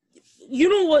 you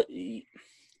know what?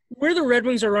 Where the Red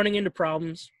Wings are running into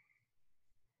problems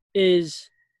is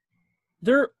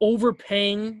they're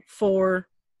overpaying for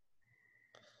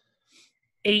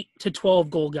 8 to 12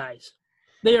 goal guys.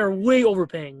 They are way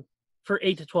overpaying for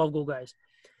 8 to 12 goal guys.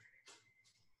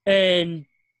 And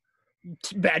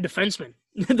bad defensemen.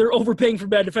 They're overpaying for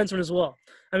bad defensemen as well.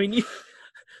 I mean,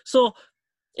 so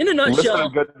in a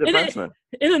nutshell,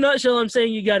 in a nutshell, I'm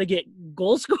saying you got to get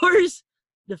goal scorers,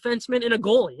 defensemen, and a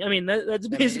goalie. I mean, that's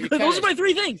basically those are my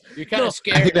 3 things. You're kind of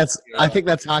scared. I think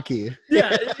that's hockey.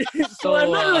 Yeah. So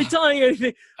I'm not really telling you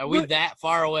anything. Are we that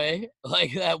far away?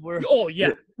 Like that? Oh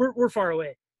yeah, we're far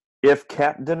away. If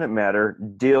cap didn't matter,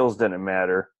 deals didn't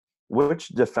matter, which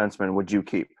defenseman would you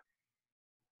keep?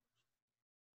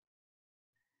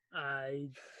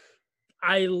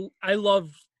 I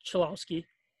love Cholowski.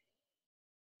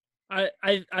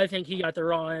 I think he got the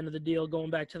raw end of the deal going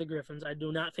back to the Griffins. I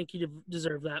do not think he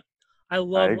deserved that. I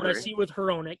love what I see with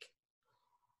Hronek.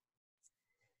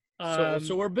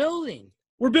 So we're building.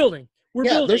 We're building.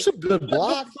 There's some good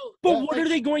blocks. But what are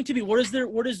they going to be? What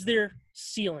is their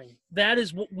ceiling? That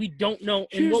is what we don't know.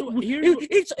 And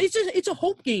it's a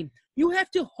hope game. You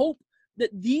have to hope that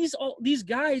these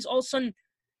guys all of a sudden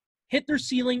hit their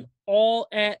ceiling all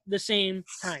at the same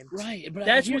time. Right. But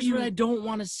that's what I don't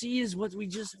want to see is what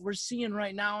we're seeing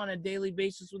right now on a daily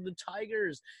basis with the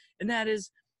Tigers. And that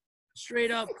is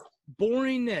straight up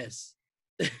boringness.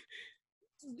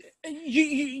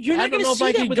 You're I not don't going know to if see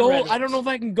I that can with the go. Red I don't Wings. know if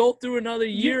I can go through another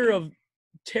year of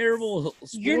terrible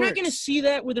sports. You're not going to see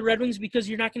that with the Red Wings because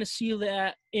you're not going to see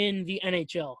that in the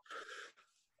NHL.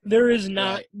 There is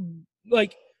not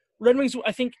like Red Wings.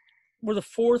 I think were the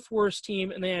 4th worst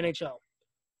team in the NHL,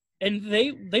 and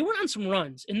they went on some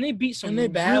runs and they beat some And they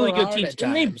really battled good hard teams, at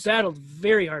and they times. battled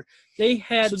very hard. They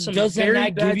had So some does that very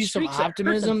not bad give you some streaks that hurt them.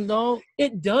 optimism, though?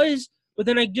 It does, but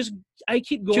then I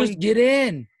keep going. Just get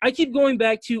in. I keep going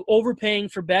back to overpaying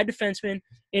for bad defensemen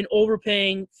and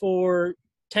overpaying for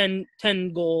 10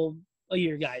 goal a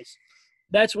year guys.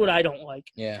 That's what I don't like.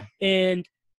 Yeah. And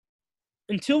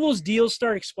until those deals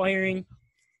start expiring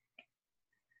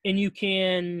and you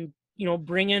can,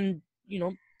 bring in,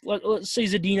 let's say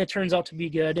Zadina turns out to be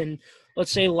good and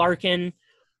let's say Larkin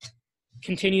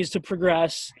continues to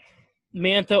progress,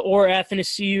 Mantha or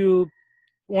Athanasiou,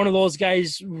 one of those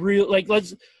guys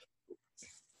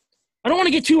I don't want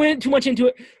to get too much into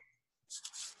it.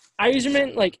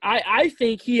 Yzerman, I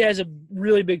think he has a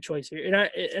really big choice here,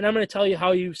 and I'm going to tell you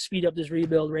how you speed up this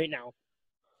rebuild right now.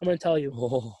 I'm going to tell you.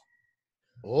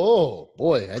 Oh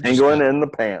boy! Tingling in the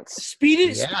pants. Speeding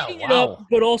it up,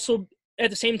 but also at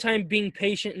the same time being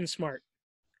patient and smart.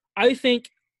 I think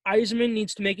Yzerman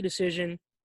needs to make a decision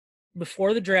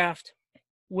before the draft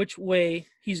which way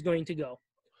he's going to go.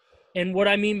 And what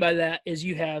I mean by that is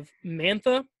you have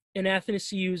Mantha and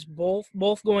Athanasiou's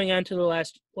both going on to the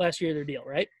last year of their deal,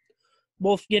 right?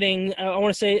 Both getting, I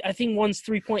want to say, I think one's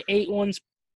 3.8, one's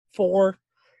 4.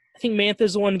 I think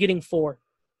Mantha's the one getting 4.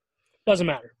 Doesn't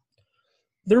matter.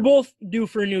 They're both due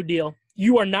for a new deal.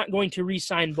 You are not going to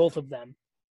re-sign both of them.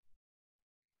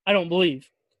 I don't believe.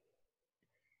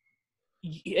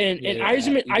 And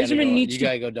Yzerman needs to.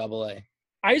 You gotta go AA.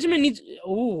 Yzerman needs.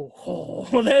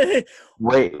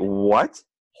 Wait, what?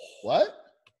 What?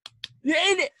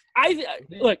 And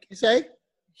look. You say?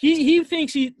 He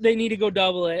thinks they need to go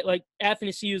AA. Like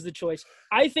Athanasiou is the choice.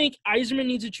 I think Yzerman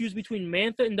needs to choose between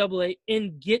Mantha and AA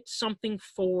and get something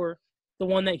for the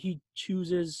one that he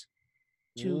chooses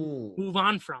to move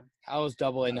on from. How is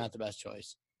AA not the best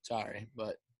choice? Sorry,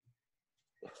 but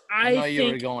I know you were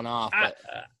think going off. But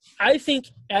I think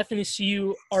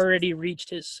Athanasiou already reached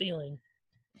his ceiling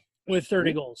with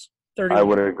 30 goals. 30. I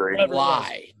would agree.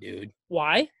 fly, dude.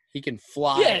 Why? He can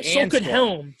fly. Yeah, so and could score.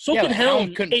 Helm. So Yeah, could but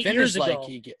Helm couldn't 8 finish years like ago.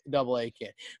 AA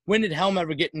kid. When did Helm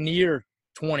ever get near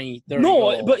 20, 30 No,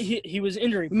 goals? but he was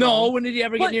injury prone. No, when did he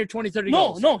ever But- get near 20, 30 No,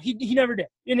 goals? no, he never did.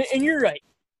 And you're right.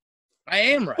 I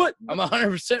am right. But- I'm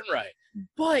 100% right.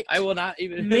 But I will not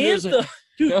even. there's a- Mantha,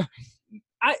 dude, No.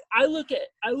 I look at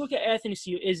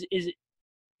Athanasiou is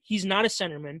he's not a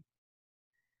centerman.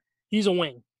 He's a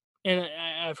wing. And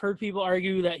I've heard people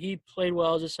argue that he played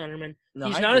well as a centerman. No,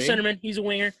 He's I not agree. a centerman. He's a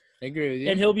winger, I agree with you.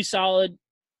 and he'll be solid.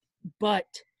 But,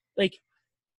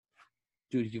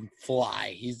 Dude, he can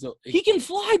fly. he can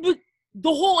fly, but the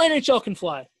whole NHL can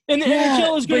fly. And the Yeah,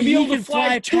 NHL is going but to be he able to can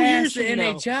fly 2 years past the from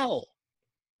now. NHL.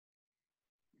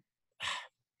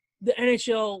 The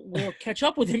NHL will catch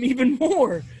up with him even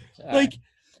more. All right.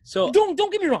 So Don't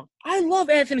get me wrong. I love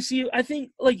Athanasiou. I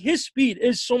think his speed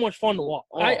is so much fun to watch.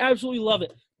 I absolutely love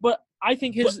it. But I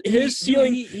think his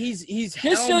ceiling he's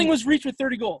his ceiling was reached with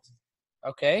 30 goals.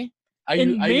 okay. Are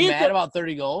And you Mantha- mad about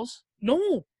 30 goals?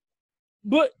 No,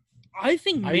 but I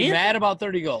think Are you mad about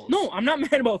 30 goals? No, I'm not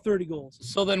mad about 30 goals.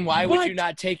 So then why would But you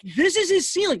not take This is his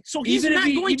ceiling, so he's even not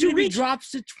if he, going even to if he reach. drops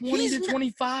to 20 he's to not-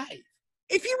 25?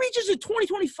 If he reaches a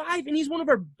 2025 and he's one of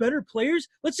our better players,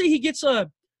 let's say he gets a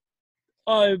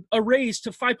raise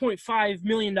to $5.5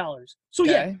 million. So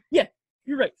Okay. yeah,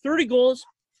 you're right. 30 goals,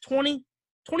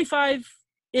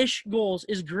 25-ish goals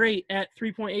is great at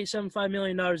 $3.875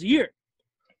 million a year.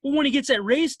 But when he gets that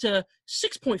raise to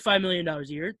 $6.5 million a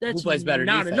year, that's Who plays better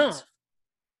not defense? enough.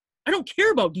 I don't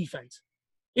care about defense.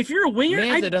 If you're a winger,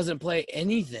 Mantha doesn't play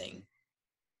anything.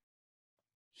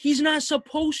 he's not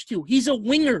supposed to. He's a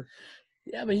winger.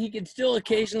 Yeah, but he can still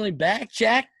occasionally back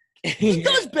check. He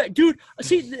does bet, dude.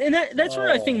 See, and that's where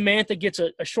I think Oh. Mantha gets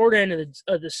a short end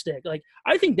of the stick.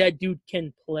 I think that dude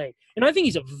can play, and I think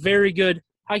he's a very good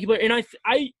hockey player. And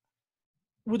I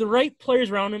with the right players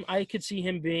around him, I could see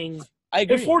him being I a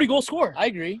agree. 40-goal scorer. I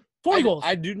agree. 40 goals.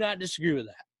 I do not disagree with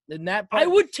that. In that I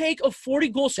would take a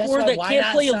 40-goal That's scorer why, that why can't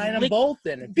not play a sign them lick both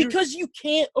then? If you're- because you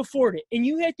can't afford it, and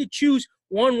you have to choose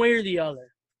one way or the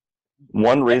other.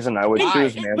 One reason I would And-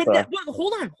 choose and- Mantha. but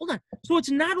hold on. So it's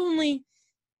not only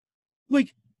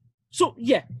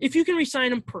if you can re-sign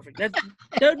them, perfect.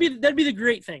 That'd be the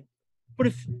great thing. But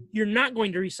if you're not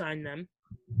going to re-sign them,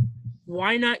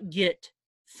 why not get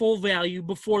full value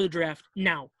before the draft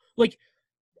now?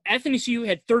 Athanasiou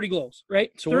had 30 goals, right?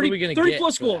 So what are we going to 30 get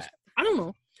plus for goals. that? I don't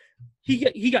know.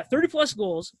 he got 30-plus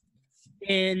goals,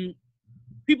 and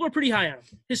people are pretty high on him.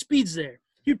 His speed's there.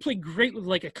 He would play great with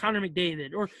like a Connor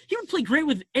McDavid, or he would play great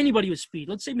with anybody with speed.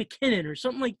 Let's say McKinnon or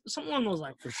something along those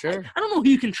lines. For sure. I don't know who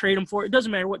you can trade him for. It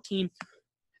doesn't matter what team.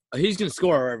 He's going to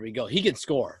score wherever he goes. He can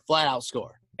score, flat out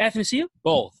score. Athanasiou?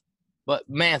 Both. But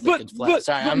Mantha can flat. But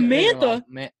Sorry, Mantha,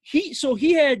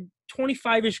 he had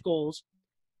 25-ish goals.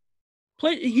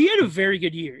 He had a very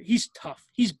good year. He's tough.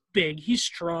 He's big. He's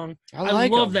strong. I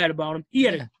love that about him. He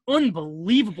had an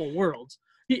unbelievable Worlds.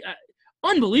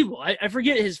 Unbelievable. I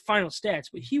forget his final stats,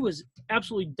 but he was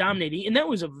absolutely dominating, and that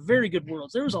was a very good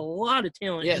Worlds. There was a lot of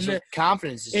talent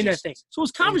confidence is in that thing. So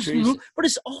his confidence is through the roof, but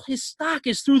his stock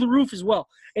is through the roof as well.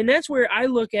 And that's where I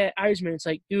look at Yzerman. It's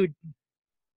like, dude,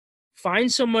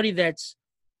 find somebody that's,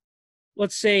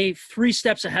 let's say, 3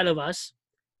 steps ahead of us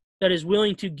that is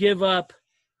willing to give up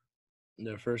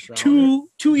their first round 2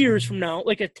 years from now,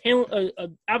 like a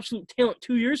absolute talent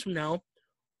 2 years from now,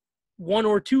 1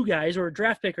 or 2 guys or a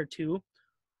draft pick or 2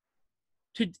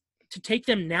 to take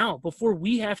them now before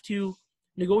we have to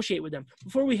negotiate with them,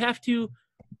 before we have to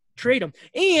trade them.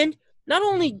 And not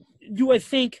only do I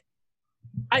think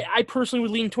I personally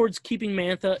would lean towards keeping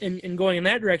Mantha and going in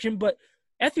that direction, but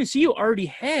Athanasiou already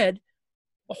had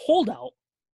a holdout,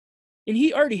 and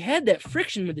he already had that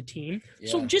friction with the team.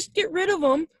 Yeah. So just get rid of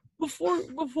him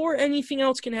before anything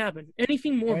else can happen.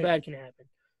 Anything more bad can happen.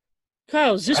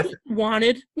 Kyle, is this what you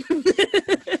wanted?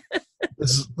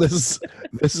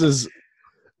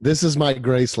 This is my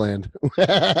Graceland.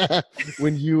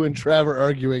 When you and Trevor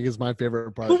arguing is my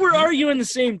favorite part. But we're arguing the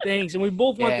same things, and we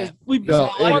both want this. We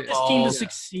want this team to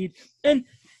succeed. And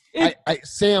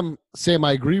Sam,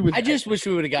 I agree with. I just wish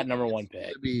we would have got number 1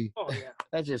 pick.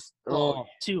 That's just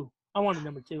 2. I wanted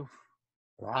number 2.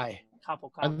 Why?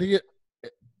 Couple. I think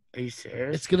Are you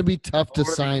serious? It's gonna be tough to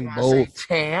sign both.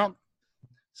 Champ.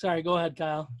 Sorry, go ahead,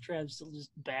 Kyle. Trav's still just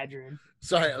badgering.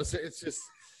 Sorry, it's just.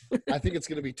 I think it's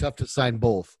going to be tough to sign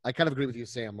both. I kind of agree with you,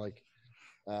 Sam. Like,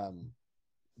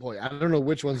 boy, I don't know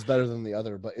which one's better than the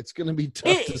other, but it's going to be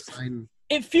tough to sign.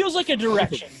 It feels like a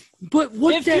direction. But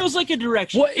feels like a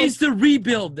direction. What is the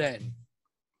rebuild then?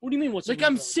 What do you mean?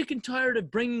 I'm sick and tired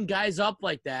of bringing guys up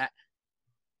like that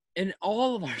in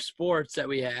all of our sports that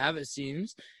we have. It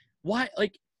seems why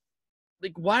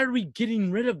why are we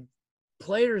getting rid of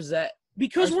players that?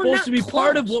 Because we're not supposed to be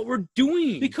part of what we're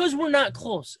doing. Because we're not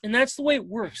close. And that's the way it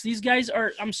works. These guys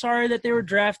are – I'm sorry that they were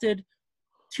drafted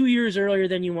 2 years earlier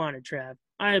than you wanted, Trav.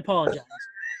 I apologize.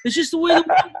 It's just the way the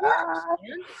world works,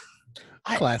 man.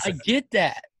 I get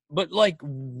that. But, we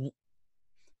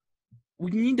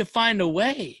need to find a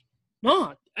way.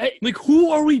 No.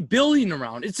 Who are we building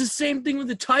around? It's the same thing with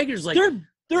the Tigers. It's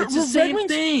the same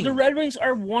thing. The Red Wings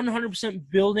are 100%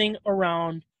 building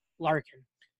around Larkin.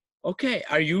 Okay,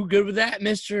 are you good with that,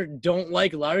 Mr. Don't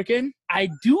Like Larkin?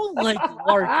 I do like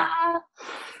Larkin.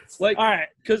 All right,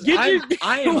 because I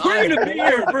am we're going to be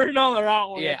here for another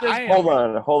hour. Yeah,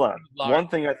 hold on. One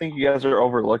thing I think you guys are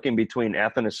overlooking between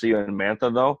Athanasiou and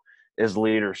Mantha, though, is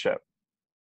leadership.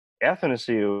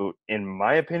 Athanasiou, in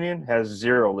my opinion, has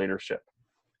 0 leadership.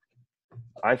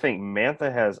 I think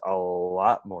Mantha has a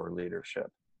lot more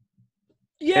leadership.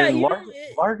 Yeah, and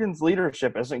Larkin's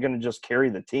leadership isn't going to just carry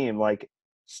the team like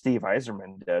Steve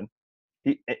Yzerman did.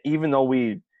 Even though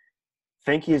we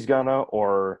think he's gonna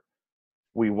or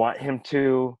we want him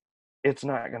to, it's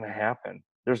not going to happen.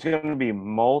 There's going to be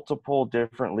multiple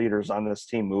different leaders on this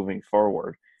team moving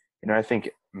forward, and I think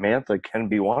Mantha can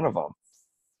be one of them.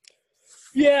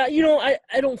 Yeah,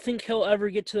 I don't think he'll ever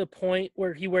get to the point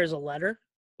where he wears a letter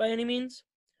by any means,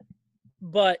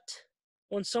 but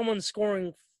when someone's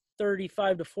scoring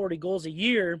 35 to 40 goals a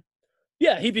year,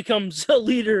 yeah, he becomes a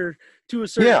leader to a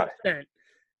certain extent.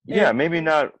 Yeah, maybe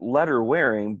not letter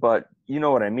wearing, but you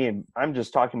know what I mean. I'm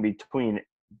just talking between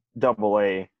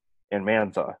AA and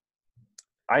Mantha.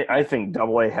 I think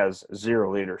AA has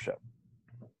 0 leadership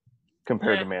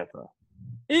compared to Mantha.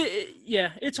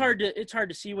 It's hard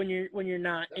to see when you're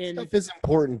not in. Stuff is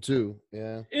important too.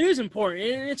 Yeah, it is important,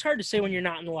 and it's hard to say when you're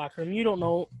not in the locker room. You don't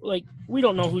know, we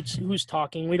don't know who's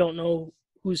talking. We don't know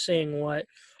who's saying what.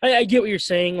 I get what you're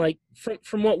saying. Like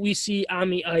from what we see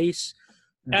on the ice,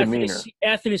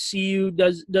 Athanasiou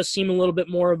does seem a little bit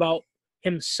more about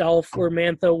himself, where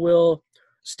Mantha will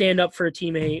stand up for a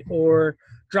teammate or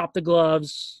drop the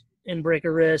gloves and break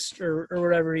a wrist or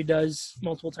whatever he does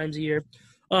multiple times a year.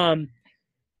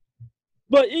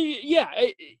 But yeah,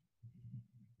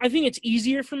 I think it's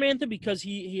easier for Mantha because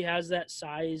he has that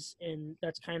size, and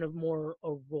that's kind of more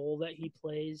a role that he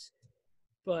plays.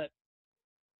 But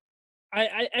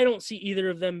I don't see either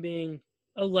of them being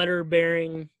a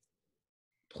letter-bearing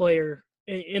player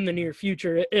in the near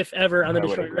future, if ever, on the I would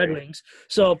Detroit Red agree. Wings.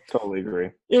 So Totally agree.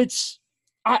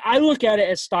 I look at it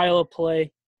as style of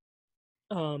play.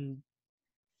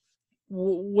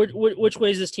 Which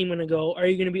way is this team going to go? Are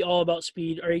you going to be all about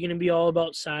speed? Are you going to be all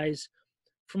about size?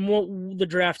 From what the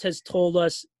draft has told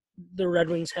us, the Red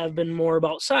Wings have been more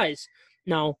about size.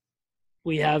 Now,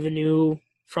 we have a new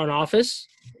front office.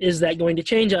 Is that going to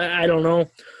change? I don't know.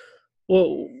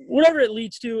 Well, whatever it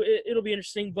leads to, it'll be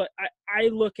interesting. But I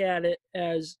look at it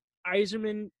as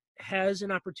Yzerman has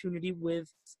an opportunity with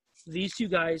these two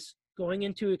guys going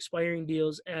into expiring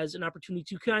deals as an opportunity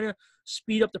to kind of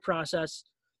speed up the process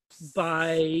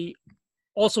by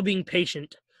also being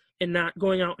patient and not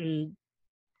going out and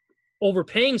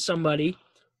overpaying somebody,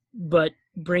 but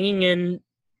bringing in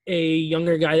a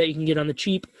younger guy that you can get on the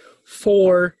cheap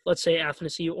for, let's say,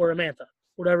 Athanasi or Amantha.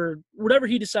 Whatever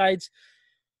he decides,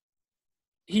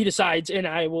 and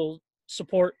I will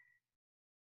support.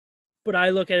 But I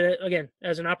look at it, again,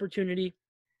 as an opportunity.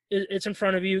 It's in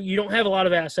front of you. You don't have a lot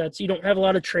of assets. You don't have a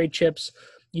lot of trade chips.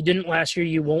 You didn't last year.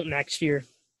 You won't next year.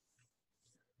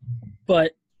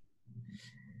 But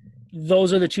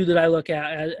those are the two that I look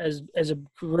at as a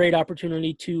great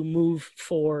opportunity to move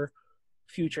for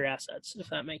future assets, if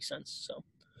that makes sense.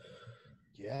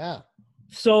 Yeah.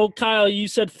 So Kyle, you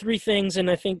said 3 things, and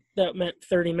I think that meant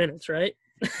 30 minutes, right?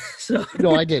 So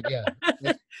No, I did. Yeah.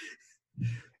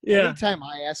 yeah, Anytime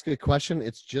I ask a question,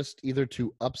 it's just either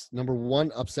to number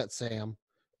 1, upset Sam,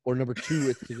 or number 2,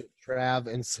 it's to get Trav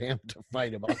and Sam to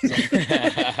fight about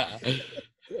something.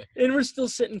 and we're still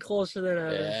sitting closer than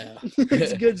ever. Yeah.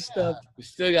 It's good stuff. We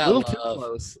still A got little too love.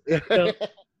 close. Yeah.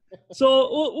 So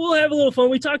we'll have a little fun.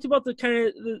 We talked about the kind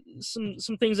of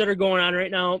some things that are going on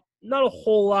right now. Not a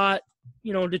whole lot,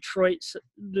 Detroit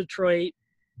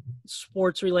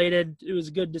sports related. It was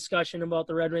a good discussion about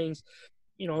the Red Wings.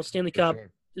 Stanley Cup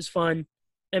is fun.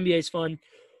 NBA is fun.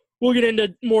 We'll get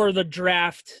into more of the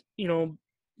draft,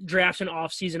 draft and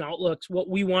off-season outlooks, what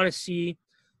we want to see,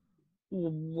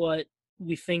 what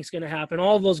we think is going to happen,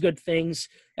 all of those good things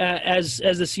as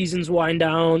the seasons wind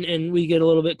down and we get a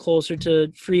little bit closer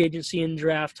to free agency and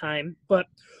draft time. But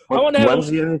When's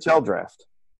the NHL draft?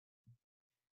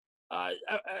 I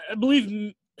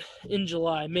believe in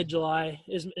July, mid-July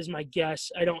is my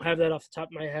guess. I don't have that off the top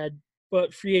of my head,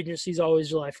 but free agency is always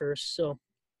July 1st. So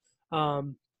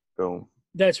Boom.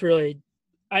 that's really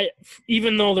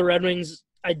even though the Red Wings,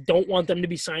 I don't want them to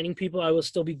be signing people, I will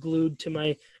still be glued to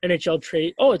my NHL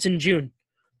trade. Oh, it's in June.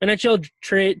 NHL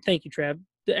trade. Thank you, Trav.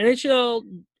 The NHL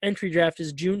entry draft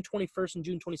is June 21st and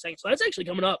June 22nd. So that's actually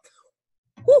coming up.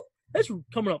 Woo, that's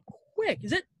coming up quick.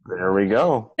 Is it? There we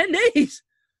go. 10 days.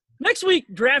 Next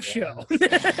week, draft show.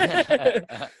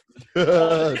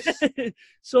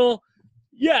 So,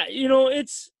 yeah,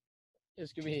 it's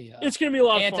It's gonna be a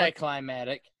lot of fun.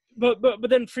 anticlimactic. But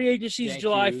then free agency is Thank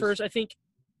July yous. 1st. I think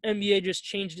NBA just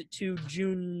changed it to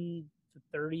June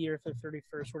 30th or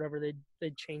 31st, whatever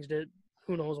they changed it.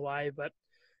 Who knows why? But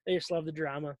they just love the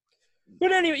drama.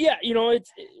 But anyway, yeah,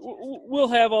 we'll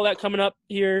have all that coming up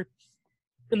here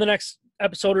in the next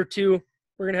episode or two.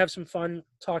 We're gonna have some fun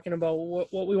talking about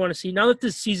what we want to see now that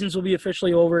the seasons will be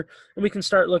officially over, and we can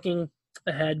start looking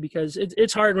ahead because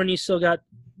it's hard when you still got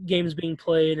games being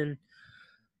played and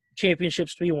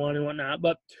championships to be won and whatnot.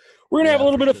 But we're gonna have a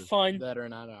little bit of fun. That are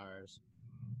not ours.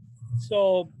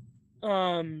 So,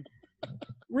 we're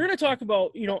gonna talk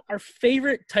about our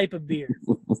favorite type of beer.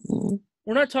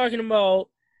 We're not talking about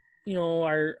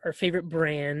our favorite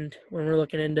brand when we're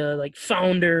looking into like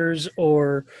Founders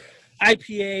or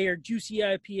IPA or Juicy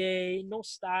IPA, no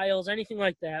styles, anything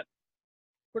like that.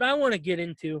 What I want to get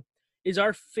into is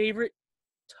our favorite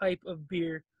type of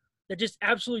beer that just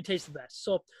absolutely tastes the best.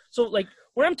 So like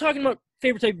when I'm talking about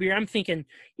favorite type of beer, I'm thinking,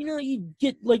 you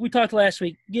get, like we talked last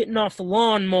week, getting off the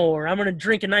lawnmower. I'm going to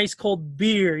drink a nice cold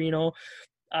beer,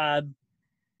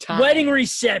 wedding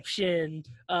reception.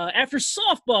 After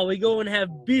softball, we go and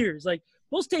have beers. Like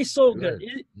those taste so good.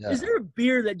 Is there a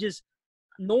beer that just,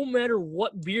 no matter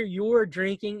what beer you're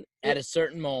drinking At a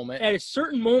certain moment. at a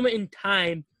certain moment in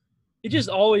time, it just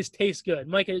always tastes good?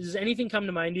 Micah, does anything come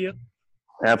to mind to you?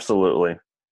 Absolutely.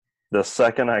 The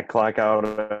second I clock out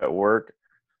at work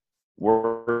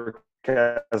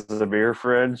has a beer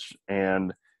fridge,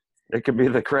 and it could be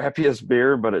the crappiest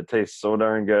beer, but it tastes so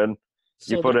darn good.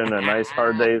 So You put in a nice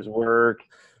hard day's work.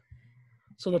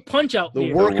 So the Punch-Out The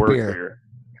beer. work the work beer. beer.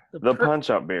 The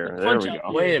punch-out beer. the There we Punch-Out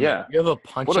go. beer. Wait a minute. Yeah. You have a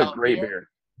punch What a out great beer.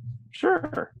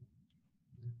 Sure.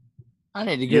 I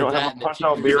need to You get don't that. have a in the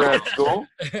punch-out team. beer at school?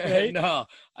 Right? No,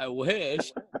 I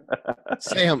wish.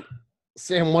 Sam,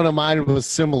 one of mine was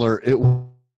similar. It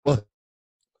was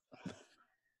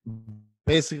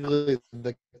basically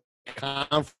the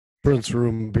conference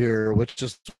room beer, which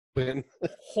just went.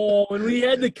 Oh, and we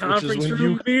had the conference when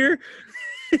room beer.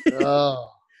 Oh,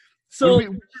 So we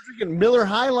were drinking Miller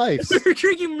High Life. we're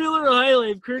drinking Miller High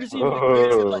Life, courtesy of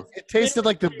Oh. It tasted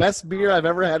like the best beer I've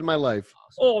ever had in my life.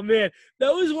 Oh man,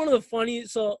 that was one of the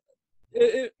funniest. So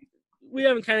we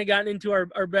haven't kind of gotten into our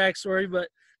backstory, but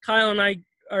Kyle and I,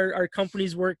 our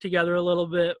companies work together a little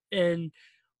bit, and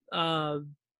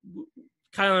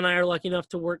Kyle and I are lucky enough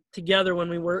to work together when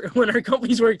our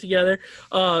companies work together.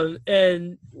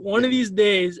 And one of these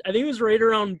days, I think it was right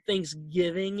around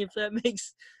Thanksgiving, if that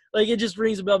makes it just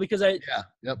rings a bell because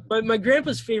my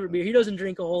grandpa's favorite beer. He doesn't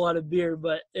drink a whole lot of beer,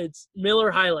 but it's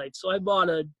Miller High Life. So I bought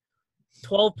a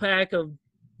 12-pack of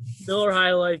Miller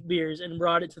High Life beers and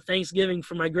brought it to Thanksgiving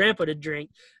for my grandpa to drink.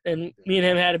 And me and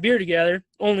him had a beer together.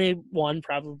 Only one,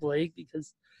 probably,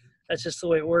 because that's just the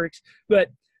way it works. But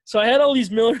so I had all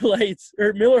these Miller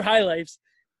High Lifes,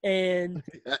 and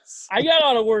Yes. I got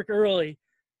out of work early,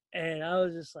 and I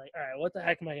was just like, all right, what the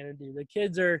heck am I going to do? The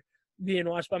kids are being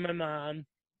watched by my mom.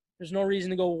 There's no reason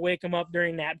to go wake them up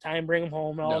during nap time, bring them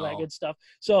home, and all that good stuff.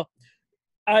 So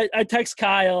I text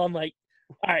Kyle. I'm like,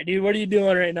 all right, dude, what are you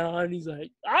doing right now? And he's like,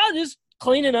 just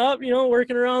cleaning up,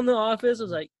 working around the office. I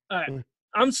was like, all right,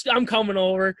 I'm coming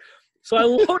over. So I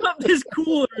load up this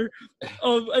cooler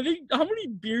of, I think, how many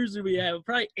beers do we have?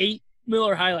 Probably 8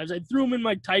 Miller High Lifes. I threw them in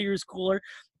my Tigers cooler,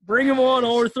 bring them on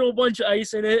over, throw a bunch of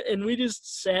ice in it, and we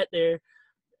just sat there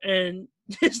and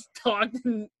just talked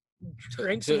and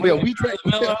drank some we drank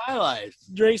Miller High Life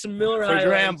drank some Miller High for Lifes.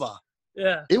 Grandpa.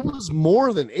 Yeah. It was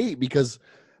more than 8 because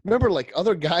remember,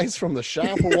 other guys from the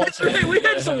shop were watching. We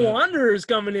had some wanderers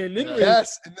coming in, didn't we?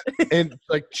 Yes, and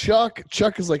Chuck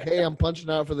is like, "Hey, I'm punching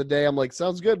out for the day." I'm like,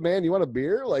 "Sounds good, man. You want a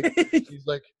beer?" He's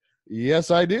like, "Yes,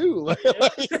 I do."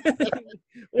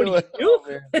 What do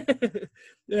you do?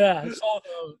 Yeah. So,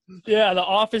 yeah, the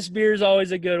office beer is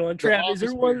always a good one. Trav, is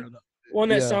there one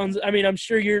that sounds? I mean, I'm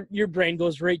sure your brain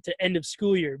goes right to end of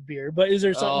school year beer, but is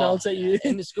there something else that you?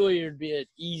 End of school year would be an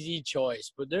easy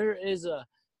choice, but there's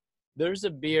a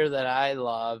beer that I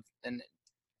love, and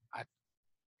I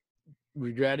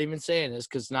regret even saying this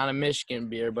because it's not a Michigan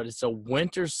beer, but it's a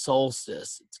Winter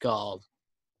Solstice, it's called.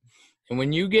 And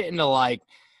when you get into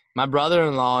my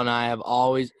brother-in-law and I have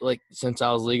always, since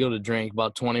I was legal to drink,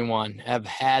 about 21, have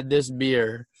had this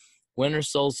beer, Winter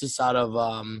Solstice, out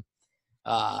of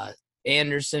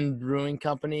Anderson Brewing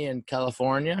Company in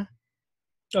California.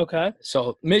 Okay.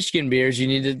 So Michigan beers, you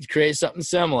need to create something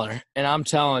similar. And I'm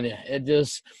telling you, it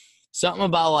just something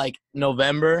about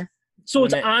November. So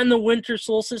it's on the Winter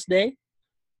Solstice day?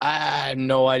 I have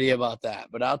no idea about that,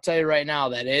 but I'll tell you right now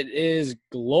that it is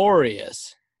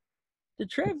glorious. Did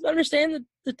Trev understand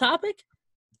the topic?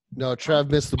 No,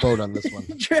 Trev missed the boat on this one.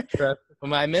 Trev,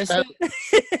 Am I missing?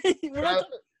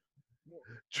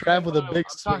 Trev with a big I'm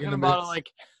swing talking in the about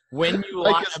mix. when you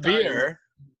want a beer.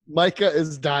 Micah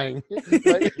is dying.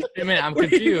 I mean, I'm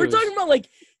confused. We're talking about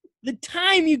the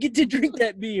time you get to drink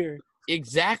that beer.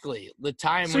 Exactly. The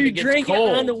time So when you it gets drink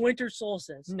cold. it on the Winter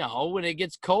Solstice. No, when it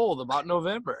gets cold, about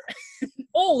November.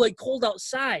 Oh, cold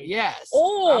outside. Yes.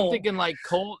 Oh. I'm thinking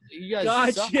cold. You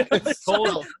guys Gotcha. suck.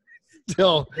 Cold.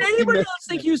 Still, Did anybody else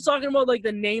think he was talking about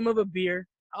the name of a beer?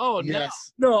 Oh,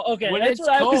 yes. No, okay. When That's it's what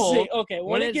I was cold- saying. Okay,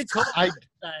 when it it's gets cold, cold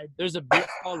outside. there's a beer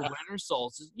called Winter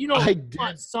Solstice. I want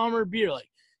did. summer beer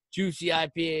juicy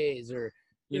IPAs or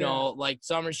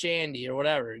summer shandy or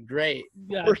whatever. Great.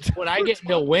 Gotcha. When I get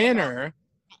into winter,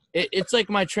 it's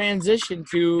my transition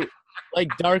to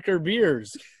darker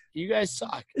beers. You guys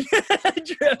suck.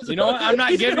 You know what? I'm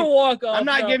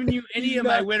not giving you any of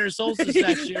my Winter Solstice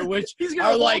next year, which He's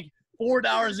are gonna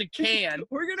 $4 a can.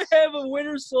 We're gonna have a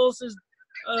Winter Solstice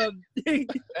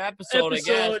episode, I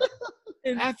guess.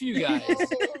 And F you guys.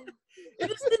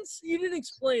 you didn't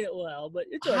explain it well, but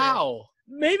it's all right. How?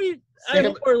 Maybe I Sam-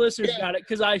 hope our listeners got it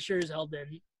because I sure as hell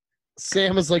didn't.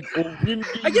 Sam is like, oh,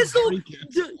 I guess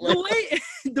the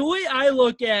way I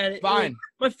look at it, Fine.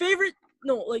 my favorite,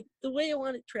 the way I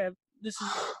want it, Trev. This is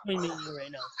between me and you right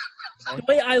now. The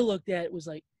way I looked at it was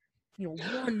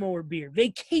one more beer,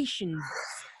 vacation,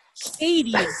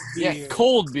 stadium beer, Yeah,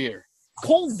 cold beer.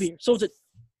 cold beer. So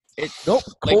it's nope.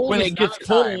 When is it gets not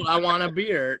cold, time. I want a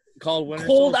beer called Winter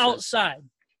cold Solstice. outside.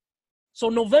 So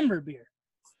November beer.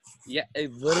 Yeah,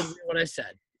 it's literally what I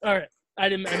said. All right, I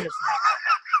missed that.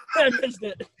 I missed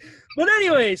it. But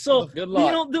anyway, so Good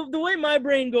luck. the way my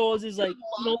brain goes is I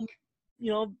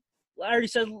already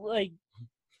said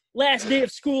last day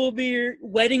of school beer,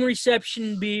 wedding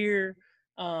reception beer,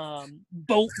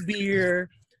 boat beer,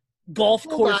 golf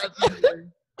course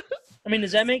beer. I mean,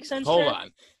 does that make sense? Hold Chad?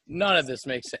 on. None of this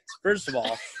makes sense. First of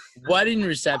all, wedding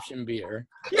reception beer.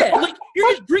 Yeah, like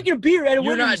you're just drinking a beer at a You're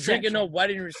wedding not reception. drinking no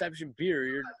wedding reception beer.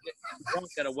 You're getting drunk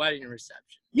at a wedding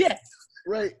reception. Yeah,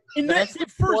 Right. and that's the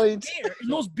first point. beer,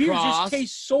 and those beers Cross. just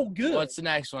taste so good. What's the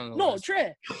next one? on the No, list?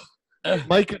 trash.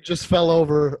 Micah just fell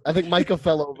over. I think Micah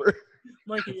fell over.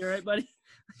 Mikey, you all right, buddy?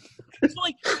 It's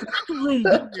like locker room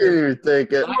I can't beer. even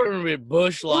take it. I remember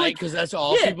Bush Light because that's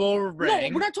all Yeah. people were No,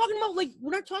 bringing. we're not talking about the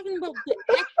actual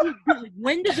beer. Like,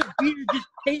 when does a beer just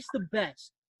taste the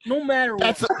best? No matter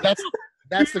what.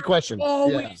 That's the question.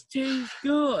 Always tastes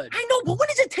good. I know, but when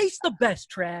does it taste the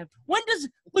best, Trav? When does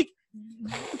like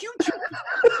you choose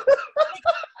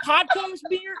like, podcast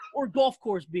beer or golf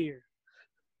course beer?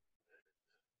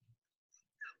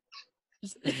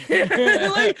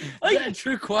 like, Is that a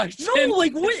true question? no,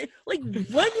 like when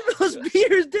do those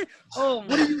beers? Oh,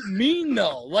 What do you mean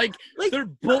though? Like they're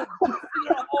both.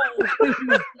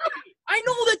 I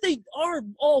know that they are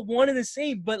all one and the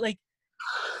same, but like,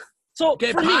 so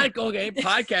Okay, for me,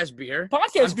 podcast beer.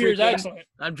 podcast I'm beer is drinking- excellent.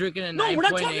 I'm drinking a No, we're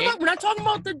not 9.8 talking about. We're not talking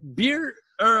about the. beer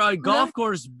or a golf not-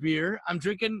 course beer. I'm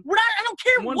drinking. We're not. I don't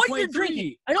care what you're 1.3.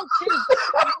 drinking. I don't care.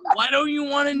 Why don't you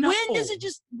want to know? When does it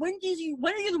just? When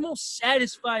are you the most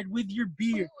satisfied with your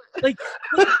beer? Like,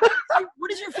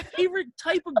 what is your favorite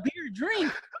type of beer to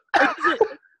drink? Like,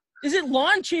 is it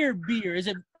lawn chair beer? Is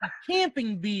it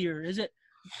camping beer? Is it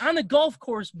on the golf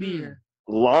course beer?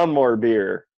 Lawnmower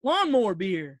beer. Lawnmower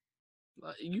beer.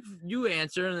 You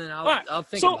answer and then All right, I'll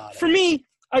think so about it. for me,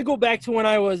 I go back to when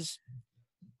I was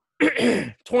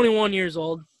 21 years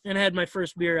old and had my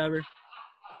first beer ever.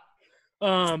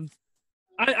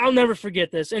 I'll never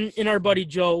forget this, and our buddy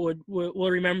Joe will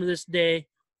remember this day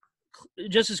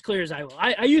just as clear as I will.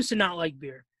 I used to not like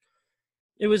beer.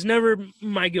 It was never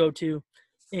my go-to,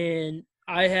 and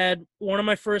I had one of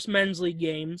my first men's league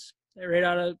games right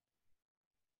out of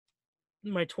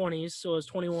my 20s, so I was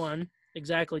 21,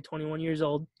 exactly 21 years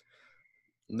old.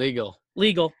 Legal.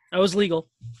 I was legal.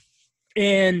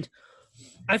 And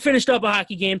I finished up a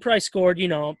hockey game, probably scored,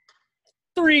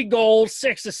 3 goals,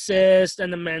 6 assists,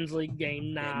 and the men's league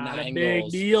game, not a 9 big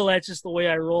goals. deal. That's just the way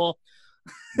I roll.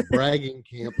 Bragging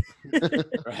camp.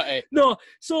 Right. No,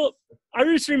 so I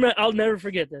just remember, I'll never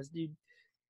forget this, dude.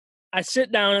 I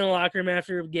sit down in the locker room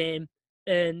after a game,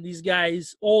 and these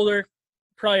guys, older,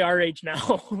 probably our age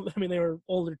now. I mean, they were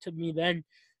older to me then,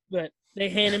 but they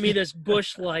handed me this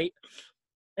Busch Light.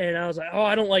 And I was like, oh,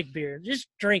 I don't like beer. Just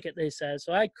drink it, they said.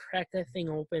 So I cracked that thing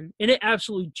open, and it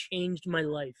absolutely changed my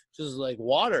life. Just like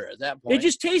water at that point. It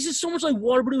just tasted so much like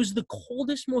water, but it was the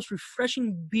coldest, most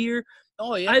refreshing beer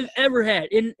oh yeah. I've ever had.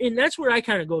 And that's where I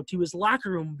kind of go to is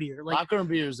locker room beer. Like Locker room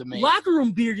beer is amazing. locker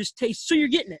room beer just tastes. So you're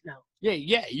getting it now.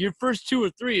 Yeah. Your first 2 or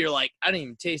 3, you're like, I didn't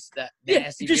even taste that Yeah,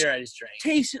 nasty just beer I just drank.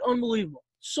 Tasted unbelievable.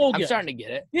 So good. I'm starting to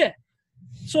get it.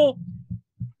 So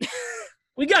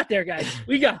we got there, guys.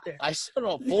 We got there. I still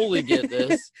don't fully get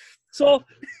this. So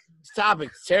This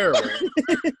topic's terrible.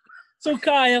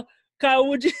 Kyle,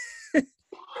 would you?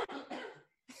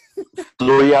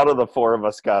 3 out of the 4 of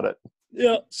us got it.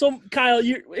 Yeah. So Kyle,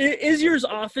 is yours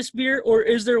office beer, or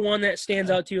is there one that stands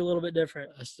out to you a little bit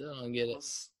different? I still don't get it.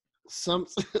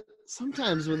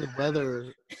 Sometimes when the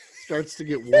weather starts to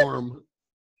get warm,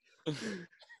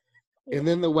 and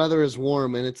then the weather is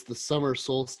warm and it's the summer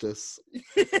solstice.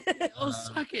 Oh,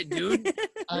 suck it, dude.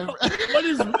 I'm- What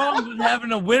is wrong with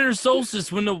having a winter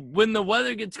solstice when the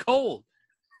weather gets cold?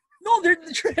 No,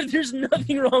 there's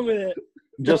nothing wrong with it.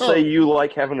 Just No. say you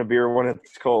like having a beer when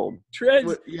it's cold.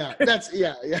 Trev. yeah.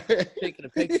 Taking a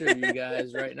picture of you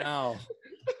guys right now.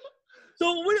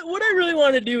 So what I really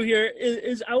want to do here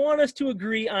is I want us to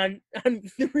agree on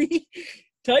 3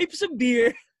 types of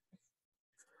beer.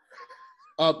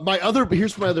 Here's my other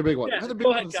big one. Yeah, My other big go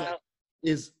one ahead, is, like, Kyle.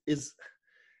 is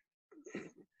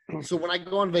so when I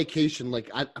go on vacation, like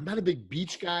I'm not a big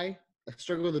beach guy. I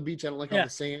struggle with the beach. I don't like all Yeah. the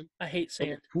sand. I hate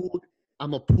sand.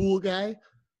 I'm a pool guy.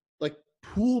 Like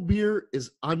pool beer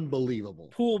is unbelievable.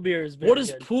 Pool beer is very What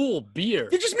is good. pool beer?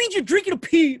 It just means you're drinking a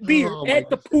beer Oh, my at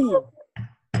the pool.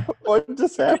 What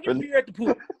just Drinking happened? beer at the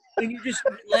pool. And you're just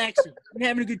relaxing and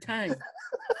having a good time.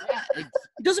 It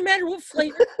doesn't matter what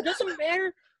flavor. It doesn't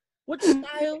matter what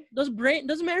style.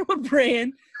 Doesn't matter what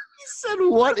brand. He said,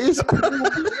 "What is?"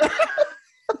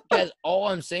 Guys, all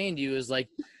I'm saying to you is like,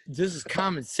 this is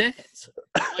common sense.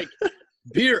 Like,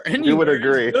 beer anywhere would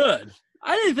agree. is good.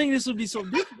 I didn't think this would be so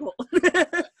difficult.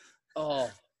 Oh,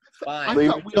 I fine. Leave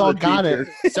thought it we to all the got teacher.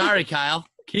 it. Sorry, Kyle.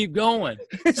 Keep going.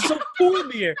 So pool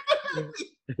beer.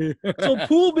 So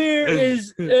pool beer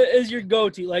is your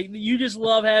go-to. Like you just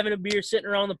love having a beer sitting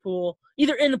around the pool,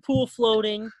 either in the pool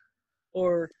floating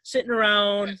or sitting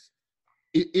around.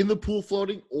 In the pool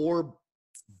floating or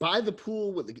by the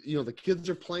pool with the kids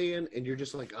are playing, and you're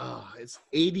just like, oh, it's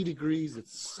 80 degrees,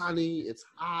 it's sunny, it's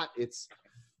hot, it's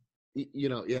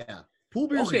yeah. Pool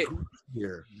beers Okay. are great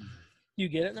here. You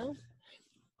get it now?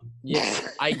 Yeah,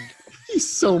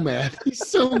 He's so mad. He's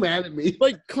so mad at me.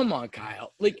 like, come on,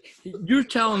 Kyle. Like, you're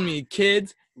telling me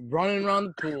kids running around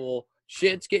the pool,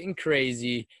 shit's getting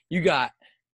crazy. You got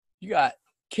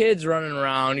kids running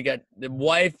around. You got the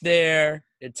wife there.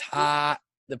 It's hot.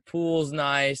 The pool's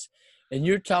nice. And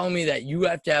you're telling me that you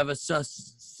have to have a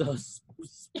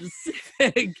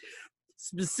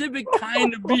specific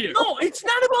kind of beer. No, it's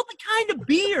not about the kind of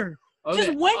beer. Okay. Just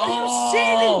when you sit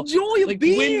and enjoy a like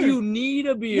beer. when you need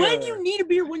a beer. When you need a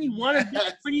beer, when you want a beer,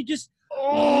 when you just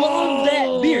love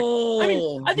that beer. I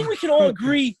mean, I think we can all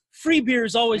agree free beer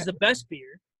is always the best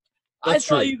beer. I That's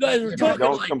thought true. you guys were talking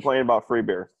Don't like complain about free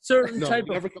beer. certain No, type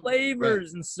never of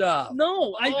flavors and stuff.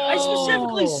 No, I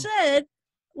specifically Oh. said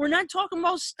we're not talking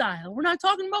about style. We're not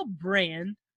talking about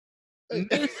brand.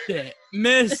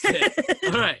 Missed it.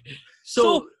 All right.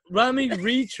 So let me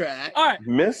retract. All right,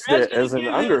 Missed That's it is an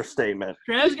gonna give it- understatement.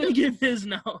 Trav's going to give his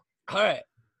now. All right.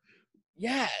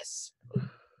 Yes.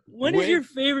 When is your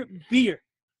favorite beer?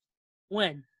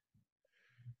 When?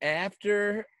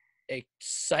 After a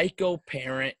psycho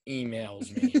parent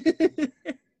emails me.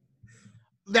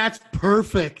 That's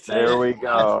perfect. There we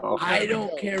go. I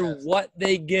don't care what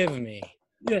they give me.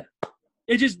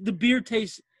 It just, the beer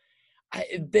tastes,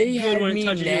 They Good had when it me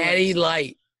touches your natty lips.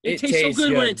 light. it tastes so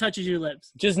good when it touches your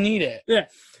lips. Just need it. Yeah.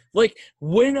 Like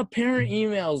when a parent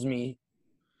emails me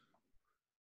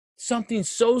something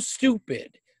so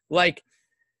stupid, like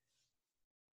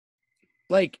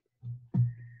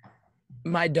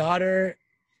my daughter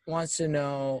wants to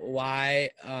know why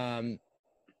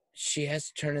she has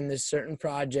to turn in this certain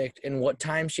project and what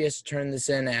time she has to turn this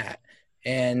in at.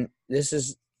 And this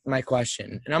is my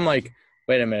question. And I'm like,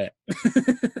 wait a minute.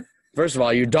 First of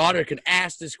all, your daughter can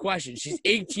ask this question. She's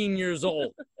 18 years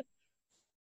old.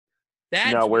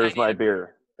 That's Now, when where's I my need-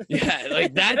 beer? Yeah,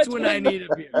 like that's when I need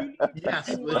a beer.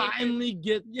 Yes. Finally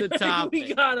get the topic.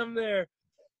 We got him there.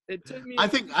 It took me. I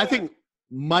think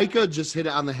Micah just hit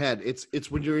it on the head. It's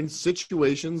when you're in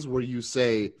situations where you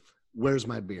say, "Where's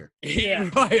my beer?" Yeah.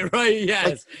 right,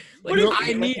 yes. Like, you know,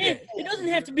 I need it. It doesn't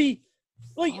have to be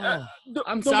like.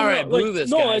 I'm sorry I blew this,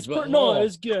 No, guys, it's but no, whoa.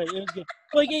 it's good. It's good.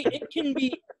 Like it can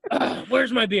be,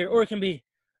 where's my beer, or it can be,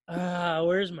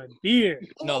 where's my beer.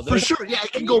 No, For sure. Yeah,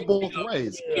 it can go both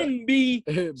ways. It can be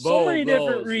so many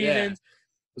different reasons.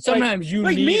 Sometimes you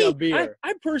Like need me, a beer.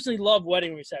 I personally love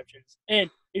wedding receptions, and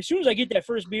as soon as I get that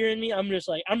first beer in me, I'm just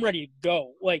like, I'm ready to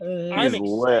go. Like I'm He's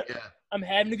lit. Yeah. I'm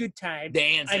having a good time.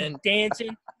 Dancing. I'm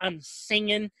dancing. I'm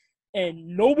singing.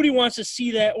 And nobody wants to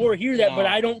see that or hear that, but No.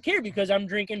 I don't care because I'm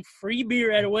drinking free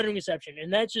beer at a wedding reception,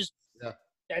 and that's just Yeah.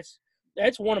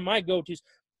 that's one of my go-tos.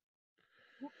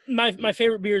 My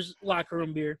favorite beer is locker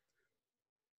room beer.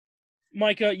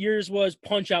 Micah, yours was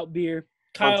punch out beer.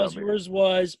 Punch-Out Kyle's beer. yours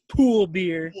was pool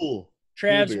beer. Cool.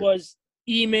 Trav's beer. was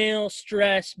email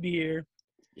stress beer.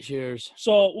 Cheers.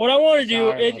 So what I want to do,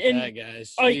 Sorry about and that,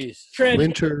 guys. like, Jeez. Trav,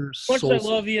 Winter much as I solstice.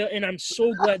 love you, and I'm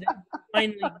so glad that you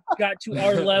finally got to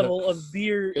our level of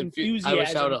beer I wish I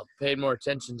enthusiasm. would have paid more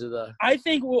attention to the. I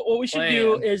think what we should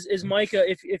do Plan. is Micah,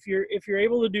 if you're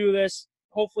able to do this,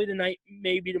 hopefully tonight,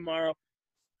 maybe tomorrow,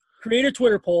 create a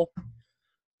Twitter poll,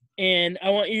 and I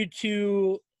want you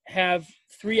to have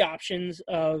 3 options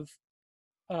of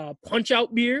punch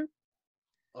out beer,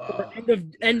 or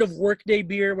end of workday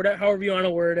beer, whatever, however you want to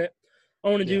word it. I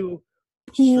want to do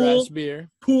Stress beer.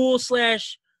 pool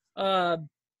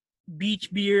 /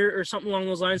 beach beer or something along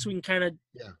those lines, so we can kind of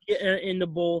Yeah. get into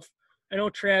both. I know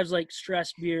Trav's like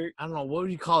stress beer, I don't know. What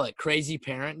would you call it? Crazy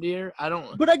parent beer? I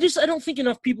don't. but I don't think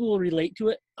enough people will relate to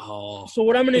it. Oh. So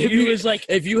what I'm gonna If do you- is like,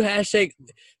 If you hashtag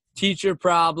teacher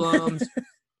problems,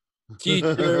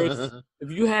 teachers, if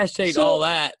you hashtag So- all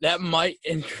that, that might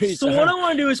increase. so our- what I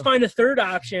want to do is find a third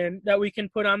option that we can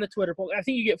put on the Twitter poll. I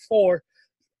think you get 4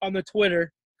 on the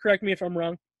Twitter. Correct me if I'm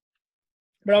wrong.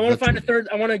 But I want to The find a Twitter. third.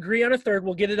 I want to agree on a third.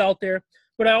 We'll get it out there.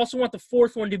 But I also want the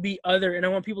 4th one to be other, and I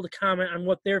want people to comment on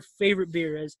what their favorite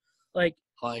beer is. Like,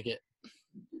 I like it.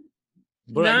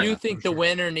 But I Not- do think For the sure.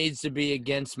 winner needs to be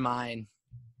against mine.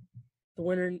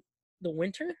 the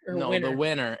winter or No, winner? the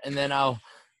winner, and then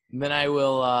I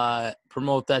will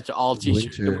promote that to all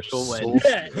teachers. Winter which will win.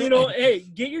 solstice. Yeah, hey,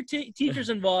 get your teachers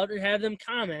involved and have them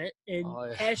comment and Oh,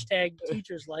 yeah. hashtag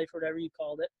teachers life, whatever you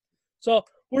called it. So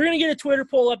we're gonna get a Twitter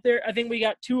poll up there. I think we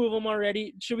got 2 of them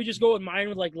already. Should we just go with mine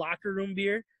with like locker room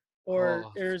beer, or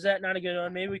Oh. is that not a good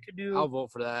one? Maybe we could do I'll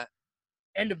vote for that.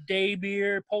 end of day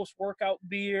beer, post workout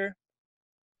beer.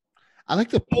 I like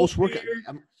the post workout. beer.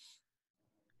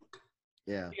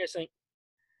 Yeah. What do you guys think?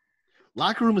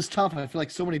 Locker room is tough. I feel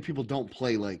like so many people don't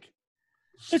play like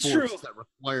It's sports true. that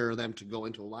require them to go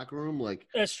into a locker room. Like,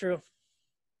 That's true.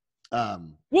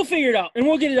 um, We'll figure it out, and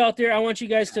we'll get it out there. I want you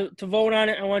guys to vote on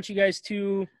it. I want you guys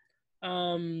to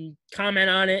comment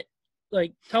on it.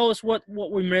 Like, tell us what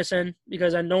we're missing,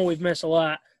 because I know we've missed a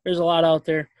lot. There's a lot out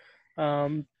there.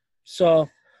 So,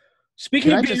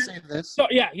 speaking can of I just say this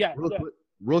yeah.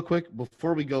 real quick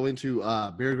before we go into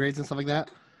beer grades and stuff like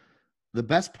that? The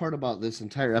best part about this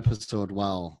entire episode,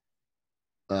 while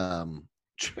Trav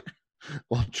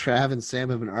and Sam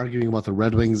have been arguing about the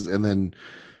Red Wings, and then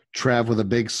Trav with a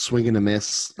big swing and a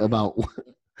miss about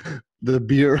the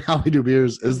beer, how we do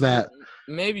beers, is that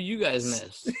Maybe you guys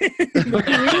missed. we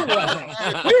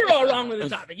were all wrong with the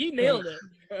topic. You nailed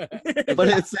it. but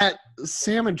it's that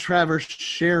Sam and Trav are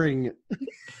sharing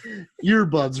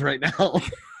earbuds right now.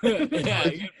 Yeah,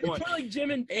 good point. We're like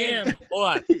Jim and Pam.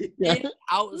 What? Yeah. And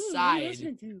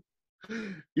outside.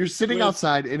 You're sitting With-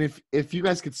 outside, and if you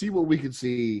guys could see what we could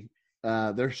see,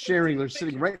 they're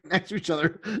sitting right next to each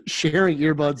other, sharing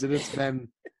earbuds, and it's been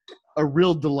a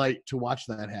real delight to watch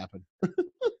that happen.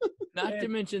 Not to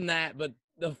mention that, but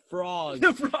the frogs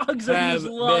The frogs are have just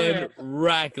loving been it.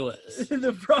 reckless.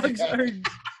 The frogs are.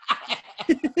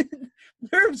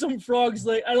 There are some frogs,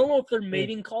 like, I don't know if they're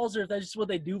mating calls or if that's just what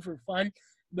they do for fun,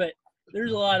 but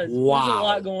there's a lot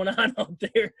Wow. going on out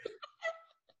there.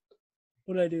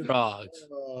 What'd I do? Frogs.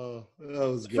 Oh, that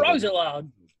was good. Frogs are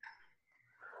loud.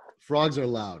 Frogs are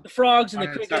loud. The frogs and the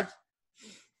All right, crickets.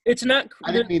 It's not.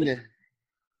 I didn't mean to.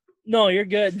 No, you're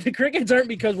good. The crickets aren't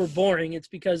because we're boring. It's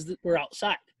because we're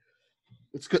outside.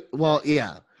 It's good. Well,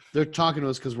 yeah, they're talking to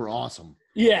us because we're awesome.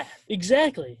 Yeah,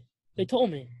 exactly. They told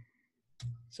me.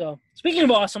 So, speaking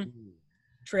of awesome,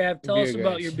 Trav, tell Beer us about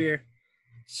grades. your beer.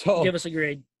 So, Give us a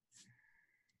grade.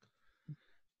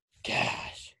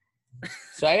 gosh.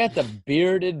 So I got the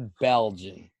bearded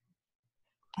Belgian.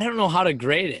 I don't know how to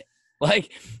grade it.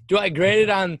 Like, do I grade it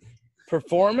on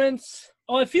performance?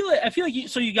 Oh, I feel like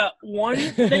you got one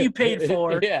that you paid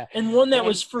for, Yeah. and one that One-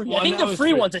 was free. I one think that the was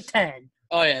free free. one's a 10.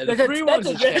 Oh, yeah. The That's free a, one's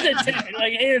that's a a, 10. that's a 10.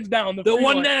 Like, hands down. The free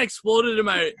one that exploded in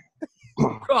my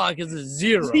crock is a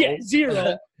 0. Yeah,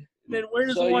 0. Then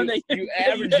where's So the one you- that you that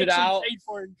average it actually out. paid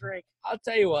for and drank? I'll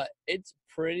tell you what, it's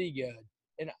pretty good.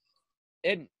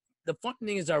 And the fun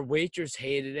thing is our waitress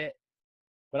hated it.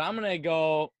 But I'm gonna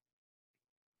go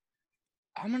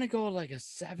like a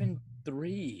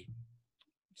 7.3.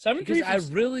 7.3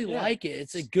 Because I really yeah. like it.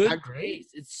 It's a good Not great. taste.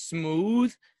 It's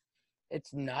smooth.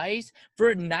 It's nice. For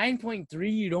a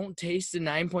 9.3, you don't taste the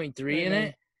 9.3 in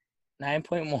it.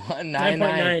 9.1,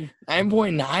 9.9.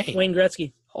 9.9. Wayne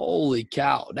Gretzky. Holy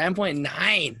cow.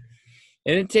 9.9.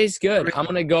 And it tastes good. I'm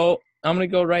gonna go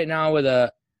right now with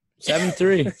a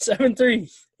 7.3.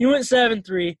 7.3. You went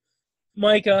 7.3.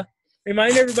 Micah,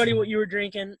 remind everybody what you were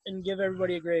drinking and give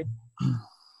everybody a grade.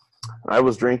 I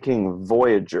was drinking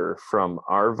Voyager from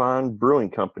Arvon Brewing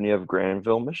Company of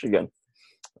Granville, Michigan.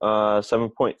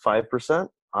 7.5%.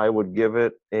 I would give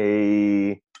it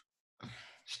a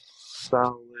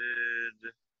solid.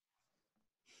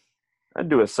 I'd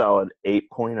do a solid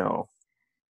 8.0.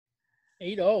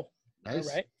 8.0. Nice.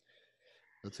 All right.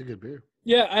 That's a good beer.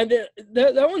 Yeah,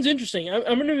 that one's interesting.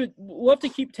 We'll have to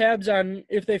keep tabs on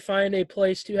if they find a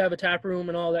place to have a tap room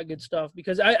and all that good stuff,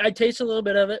 because I tasted a little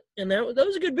bit of it, and that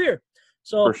was a good beer.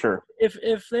 So For sure.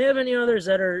 if they have any others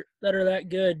that are that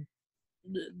good,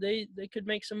 they could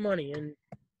make some money, and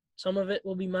some of it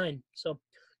will be mine. So,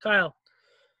 Kyle,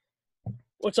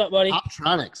 what's up, buddy?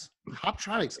 Hoptronics.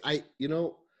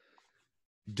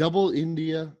 Double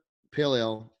India Pale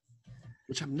Ale,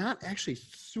 which I'm not actually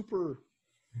super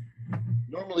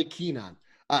normally keen on.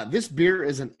 This beer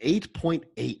is an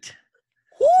 8.8.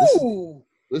 Woo!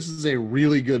 This is a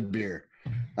really good beer.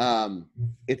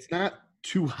 It's not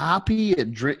too hoppy.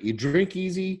 You drink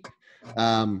easy.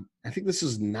 I think this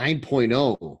is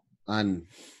 9.0 on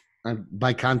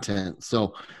by content.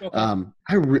 So Okay.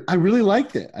 I really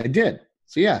liked it. I did.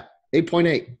 So yeah,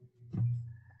 8.8.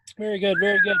 Very good,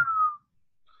 very good.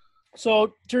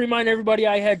 So to remind everybody,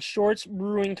 I had Shorts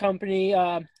Brewing Company,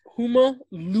 Huma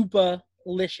Lupa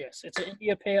Licious. It's an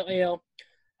India Pale Ale,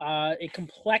 a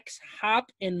complex hop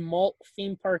and malt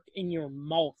theme park in your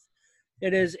mouth.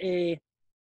 It is a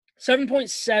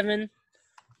 7.7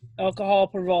 alcohol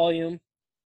per volume.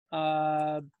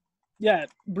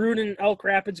 Brewed in Elk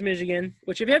Rapids, Michigan.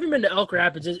 Which, if you haven't been to Elk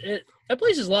Rapids, that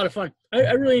place is a lot of fun.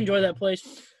 I really enjoy that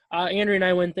place. Andrew and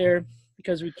I went there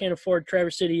because we can't afford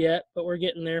Traverse City yet, but we're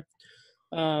getting there.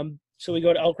 So we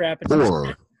go to Elk Rapids.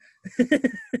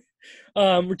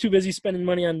 We're too busy spending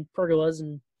money on pergolas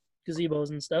and gazebos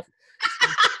and stuff.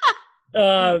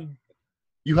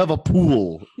 You have a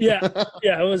pool. Yeah,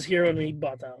 I was here when we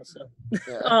bought the house. So,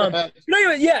 but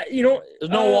anyway, yeah,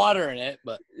 There's no water in it,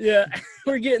 but yeah,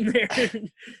 we're getting there.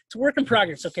 It's a work in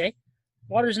progress. Okay,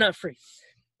 water's not free.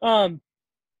 I'm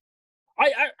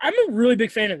a really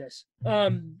big fan of this.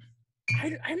 I'm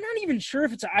not even sure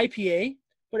if it's an IPA,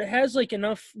 but it has like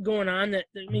enough going on that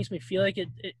makes me feel like it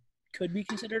could be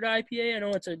considered an IPA. I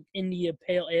know it's an India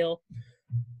Pale Ale,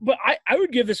 but I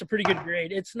would give this a pretty good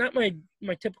grade. It's not my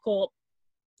typical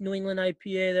New England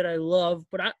IPA that I love,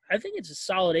 but I think it's a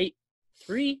solid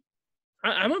 8.3.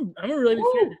 I'm a really big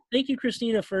fan. Thank you,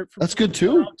 Christina, for That's good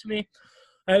too. out to me.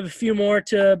 I have a few more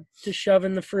to shove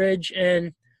in the fridge,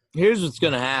 and here's what's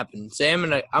gonna happen. Say I'm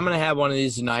gonna have one of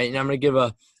these tonight, and I'm gonna give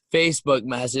a Facebook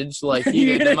message like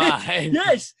you did to mine.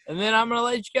 Yes, and then I'm gonna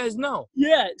let you guys know.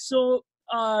 Yeah. So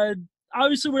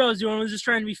obviously, what I was doing was just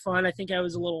trying to be fun. I think I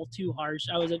was a little too harsh.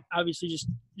 I was obviously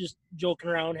just joking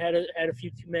around. Had a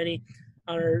few too many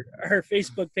on her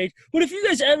Facebook page. But if you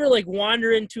guys ever like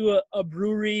wander into a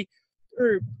brewery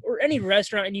or any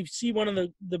restaurant and you see one of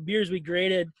the beers we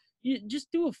graded, you just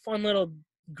do a fun little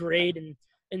grade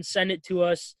and send it to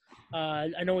us.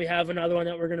 I know we have another one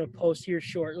that we're going to post here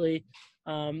shortly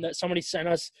that somebody sent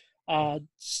us.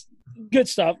 Good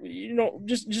stuff.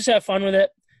 Just have fun with it.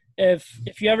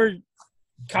 If you ever,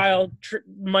 Kyle,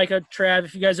 Micah, Trav,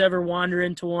 if you guys ever wander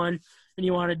into one and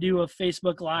you want to do a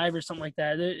Facebook Live or something like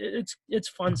that, it's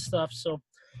fun stuff. So,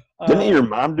 didn't your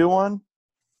mom do one?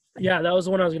 Yeah, that was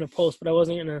the one I was going to post, but I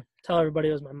wasn't going to tell everybody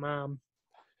it was my mom.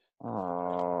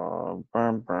 Oh,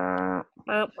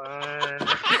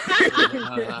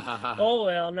 Oh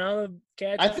well, now the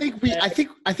cat. I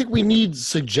think we need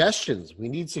suggestions. We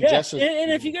need suggestions. Yeah,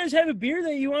 and if you guys have a beer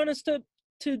that you want us to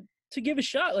give a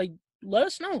shot, like let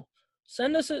us know.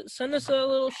 Send us a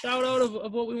little shout out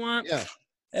of what we want. Yeah.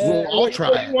 We'll try.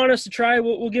 What you want us to try,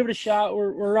 we'll give it a shot.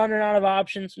 We're running out of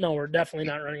options. No, we're definitely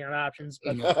not running out of options.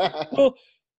 But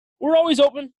we're always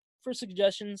open for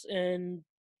suggestions, and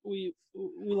we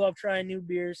love trying new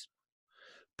beers.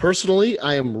 Personally,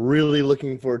 I am really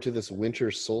looking forward to this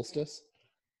winter solstice.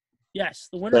 Yes,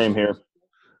 the winter. Same here.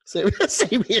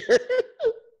 Same here.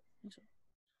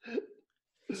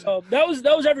 So that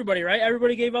was everybody, right?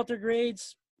 Everybody gave out their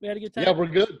grades. We had a good time. Yeah, we're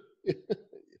good.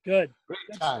 Good. Great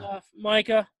Good time. stuff.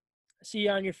 Micah, I see you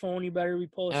on your phone. You better be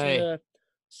posting the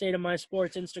State of My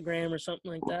Sports Instagram or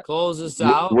something like that. Close us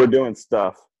out. We're doing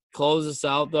stuff. Close us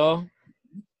out though.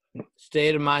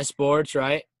 State of My Sports,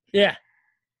 right? Yeah.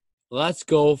 Let's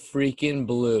go freaking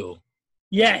blue.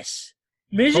 Yes.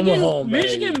 Michigan, Come on,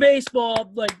 Michigan baby.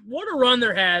 baseball, like what a run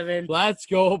they're having. Let's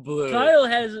go blue. Kyle,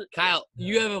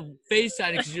 you have a face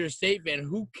on it because you're a state fan.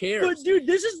 Who cares? but dude,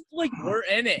 this is like We're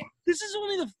in it. this is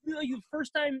only the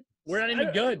first time We're not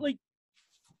even good. Like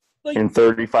In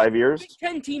 35 years? Big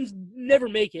Ten teams never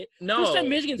make it. No. First time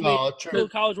Michigan's No, made true. the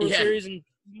College World Yeah. Series, and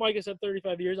Micah said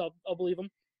 35 years. I'll believe him.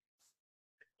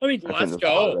 I mean, Let's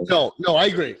go. No, I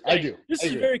agree. I do. this I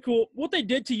is agree. very cool. What they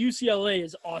did to UCLA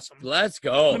is awesome. Let's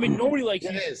go. I mean, nobody likes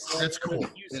It UCLA. is. That's cool.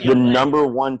 UCLA. The number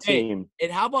one team.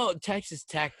 And how about Texas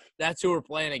Tech? That's who we're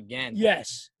playing again.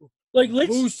 Yes. Like let's.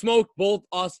 Who smoked both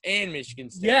us and Michigan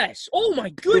State? Yes. Oh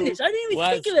my goodness! I didn't even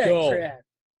Let's think of that, go. Trav.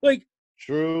 Like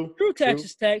True. screw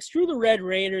Texas Tech, screw the Red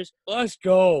Raiders. Let's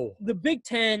go. The Big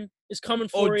Ten is coming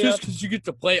Oh, for you. just because you get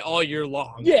to play all year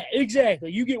long. Yeah, exactly.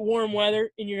 You get warm weather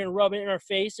and you're gonna rub it in our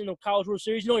face in the College World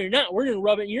Series. No, you're not. We're gonna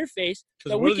rub it in your face.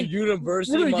 Because that we're we the can-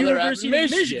 University We're of the Mother University Effing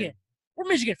of Michigan. We're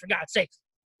Michigan, for God's sakes.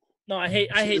 No, I hate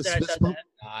that I said that.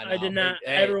 I did not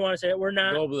ever want to say it. We're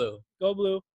not. Go blue. Go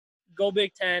blue. Go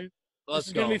Big Ten. Let's This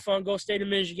is go. gonna be fun. Go State of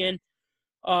Michigan.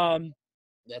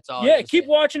 That's all. I Yeah, gotta keep say.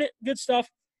 watching it. Good stuff.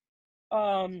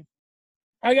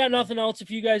 I got nothing else if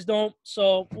you guys don't.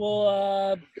 So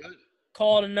we'll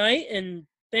call it a night. And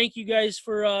thank you guys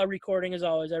for recording as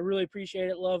always. I really appreciate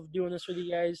it. Love doing this with you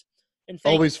guys. And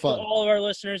thank Always you fun. to all of our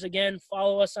listeners. Again,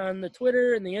 follow us on the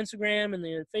Twitter and the Instagram and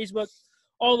the Facebook.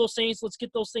 All those things. Let's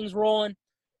get those things rolling.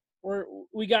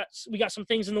 We got some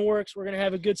things in the works. We're gonna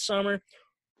have a good summer.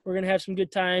 We're gonna have some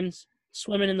good times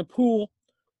swimming in the pool.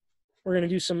 We're gonna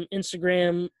do some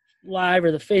Instagram Live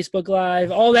or the Facebook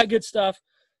Live, all that good stuff.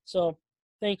 So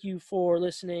thank you for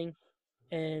listening,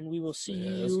 and we will see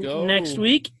Let's you go. next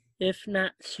week, if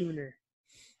not sooner.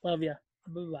 Love ya.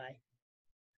 Bye-bye.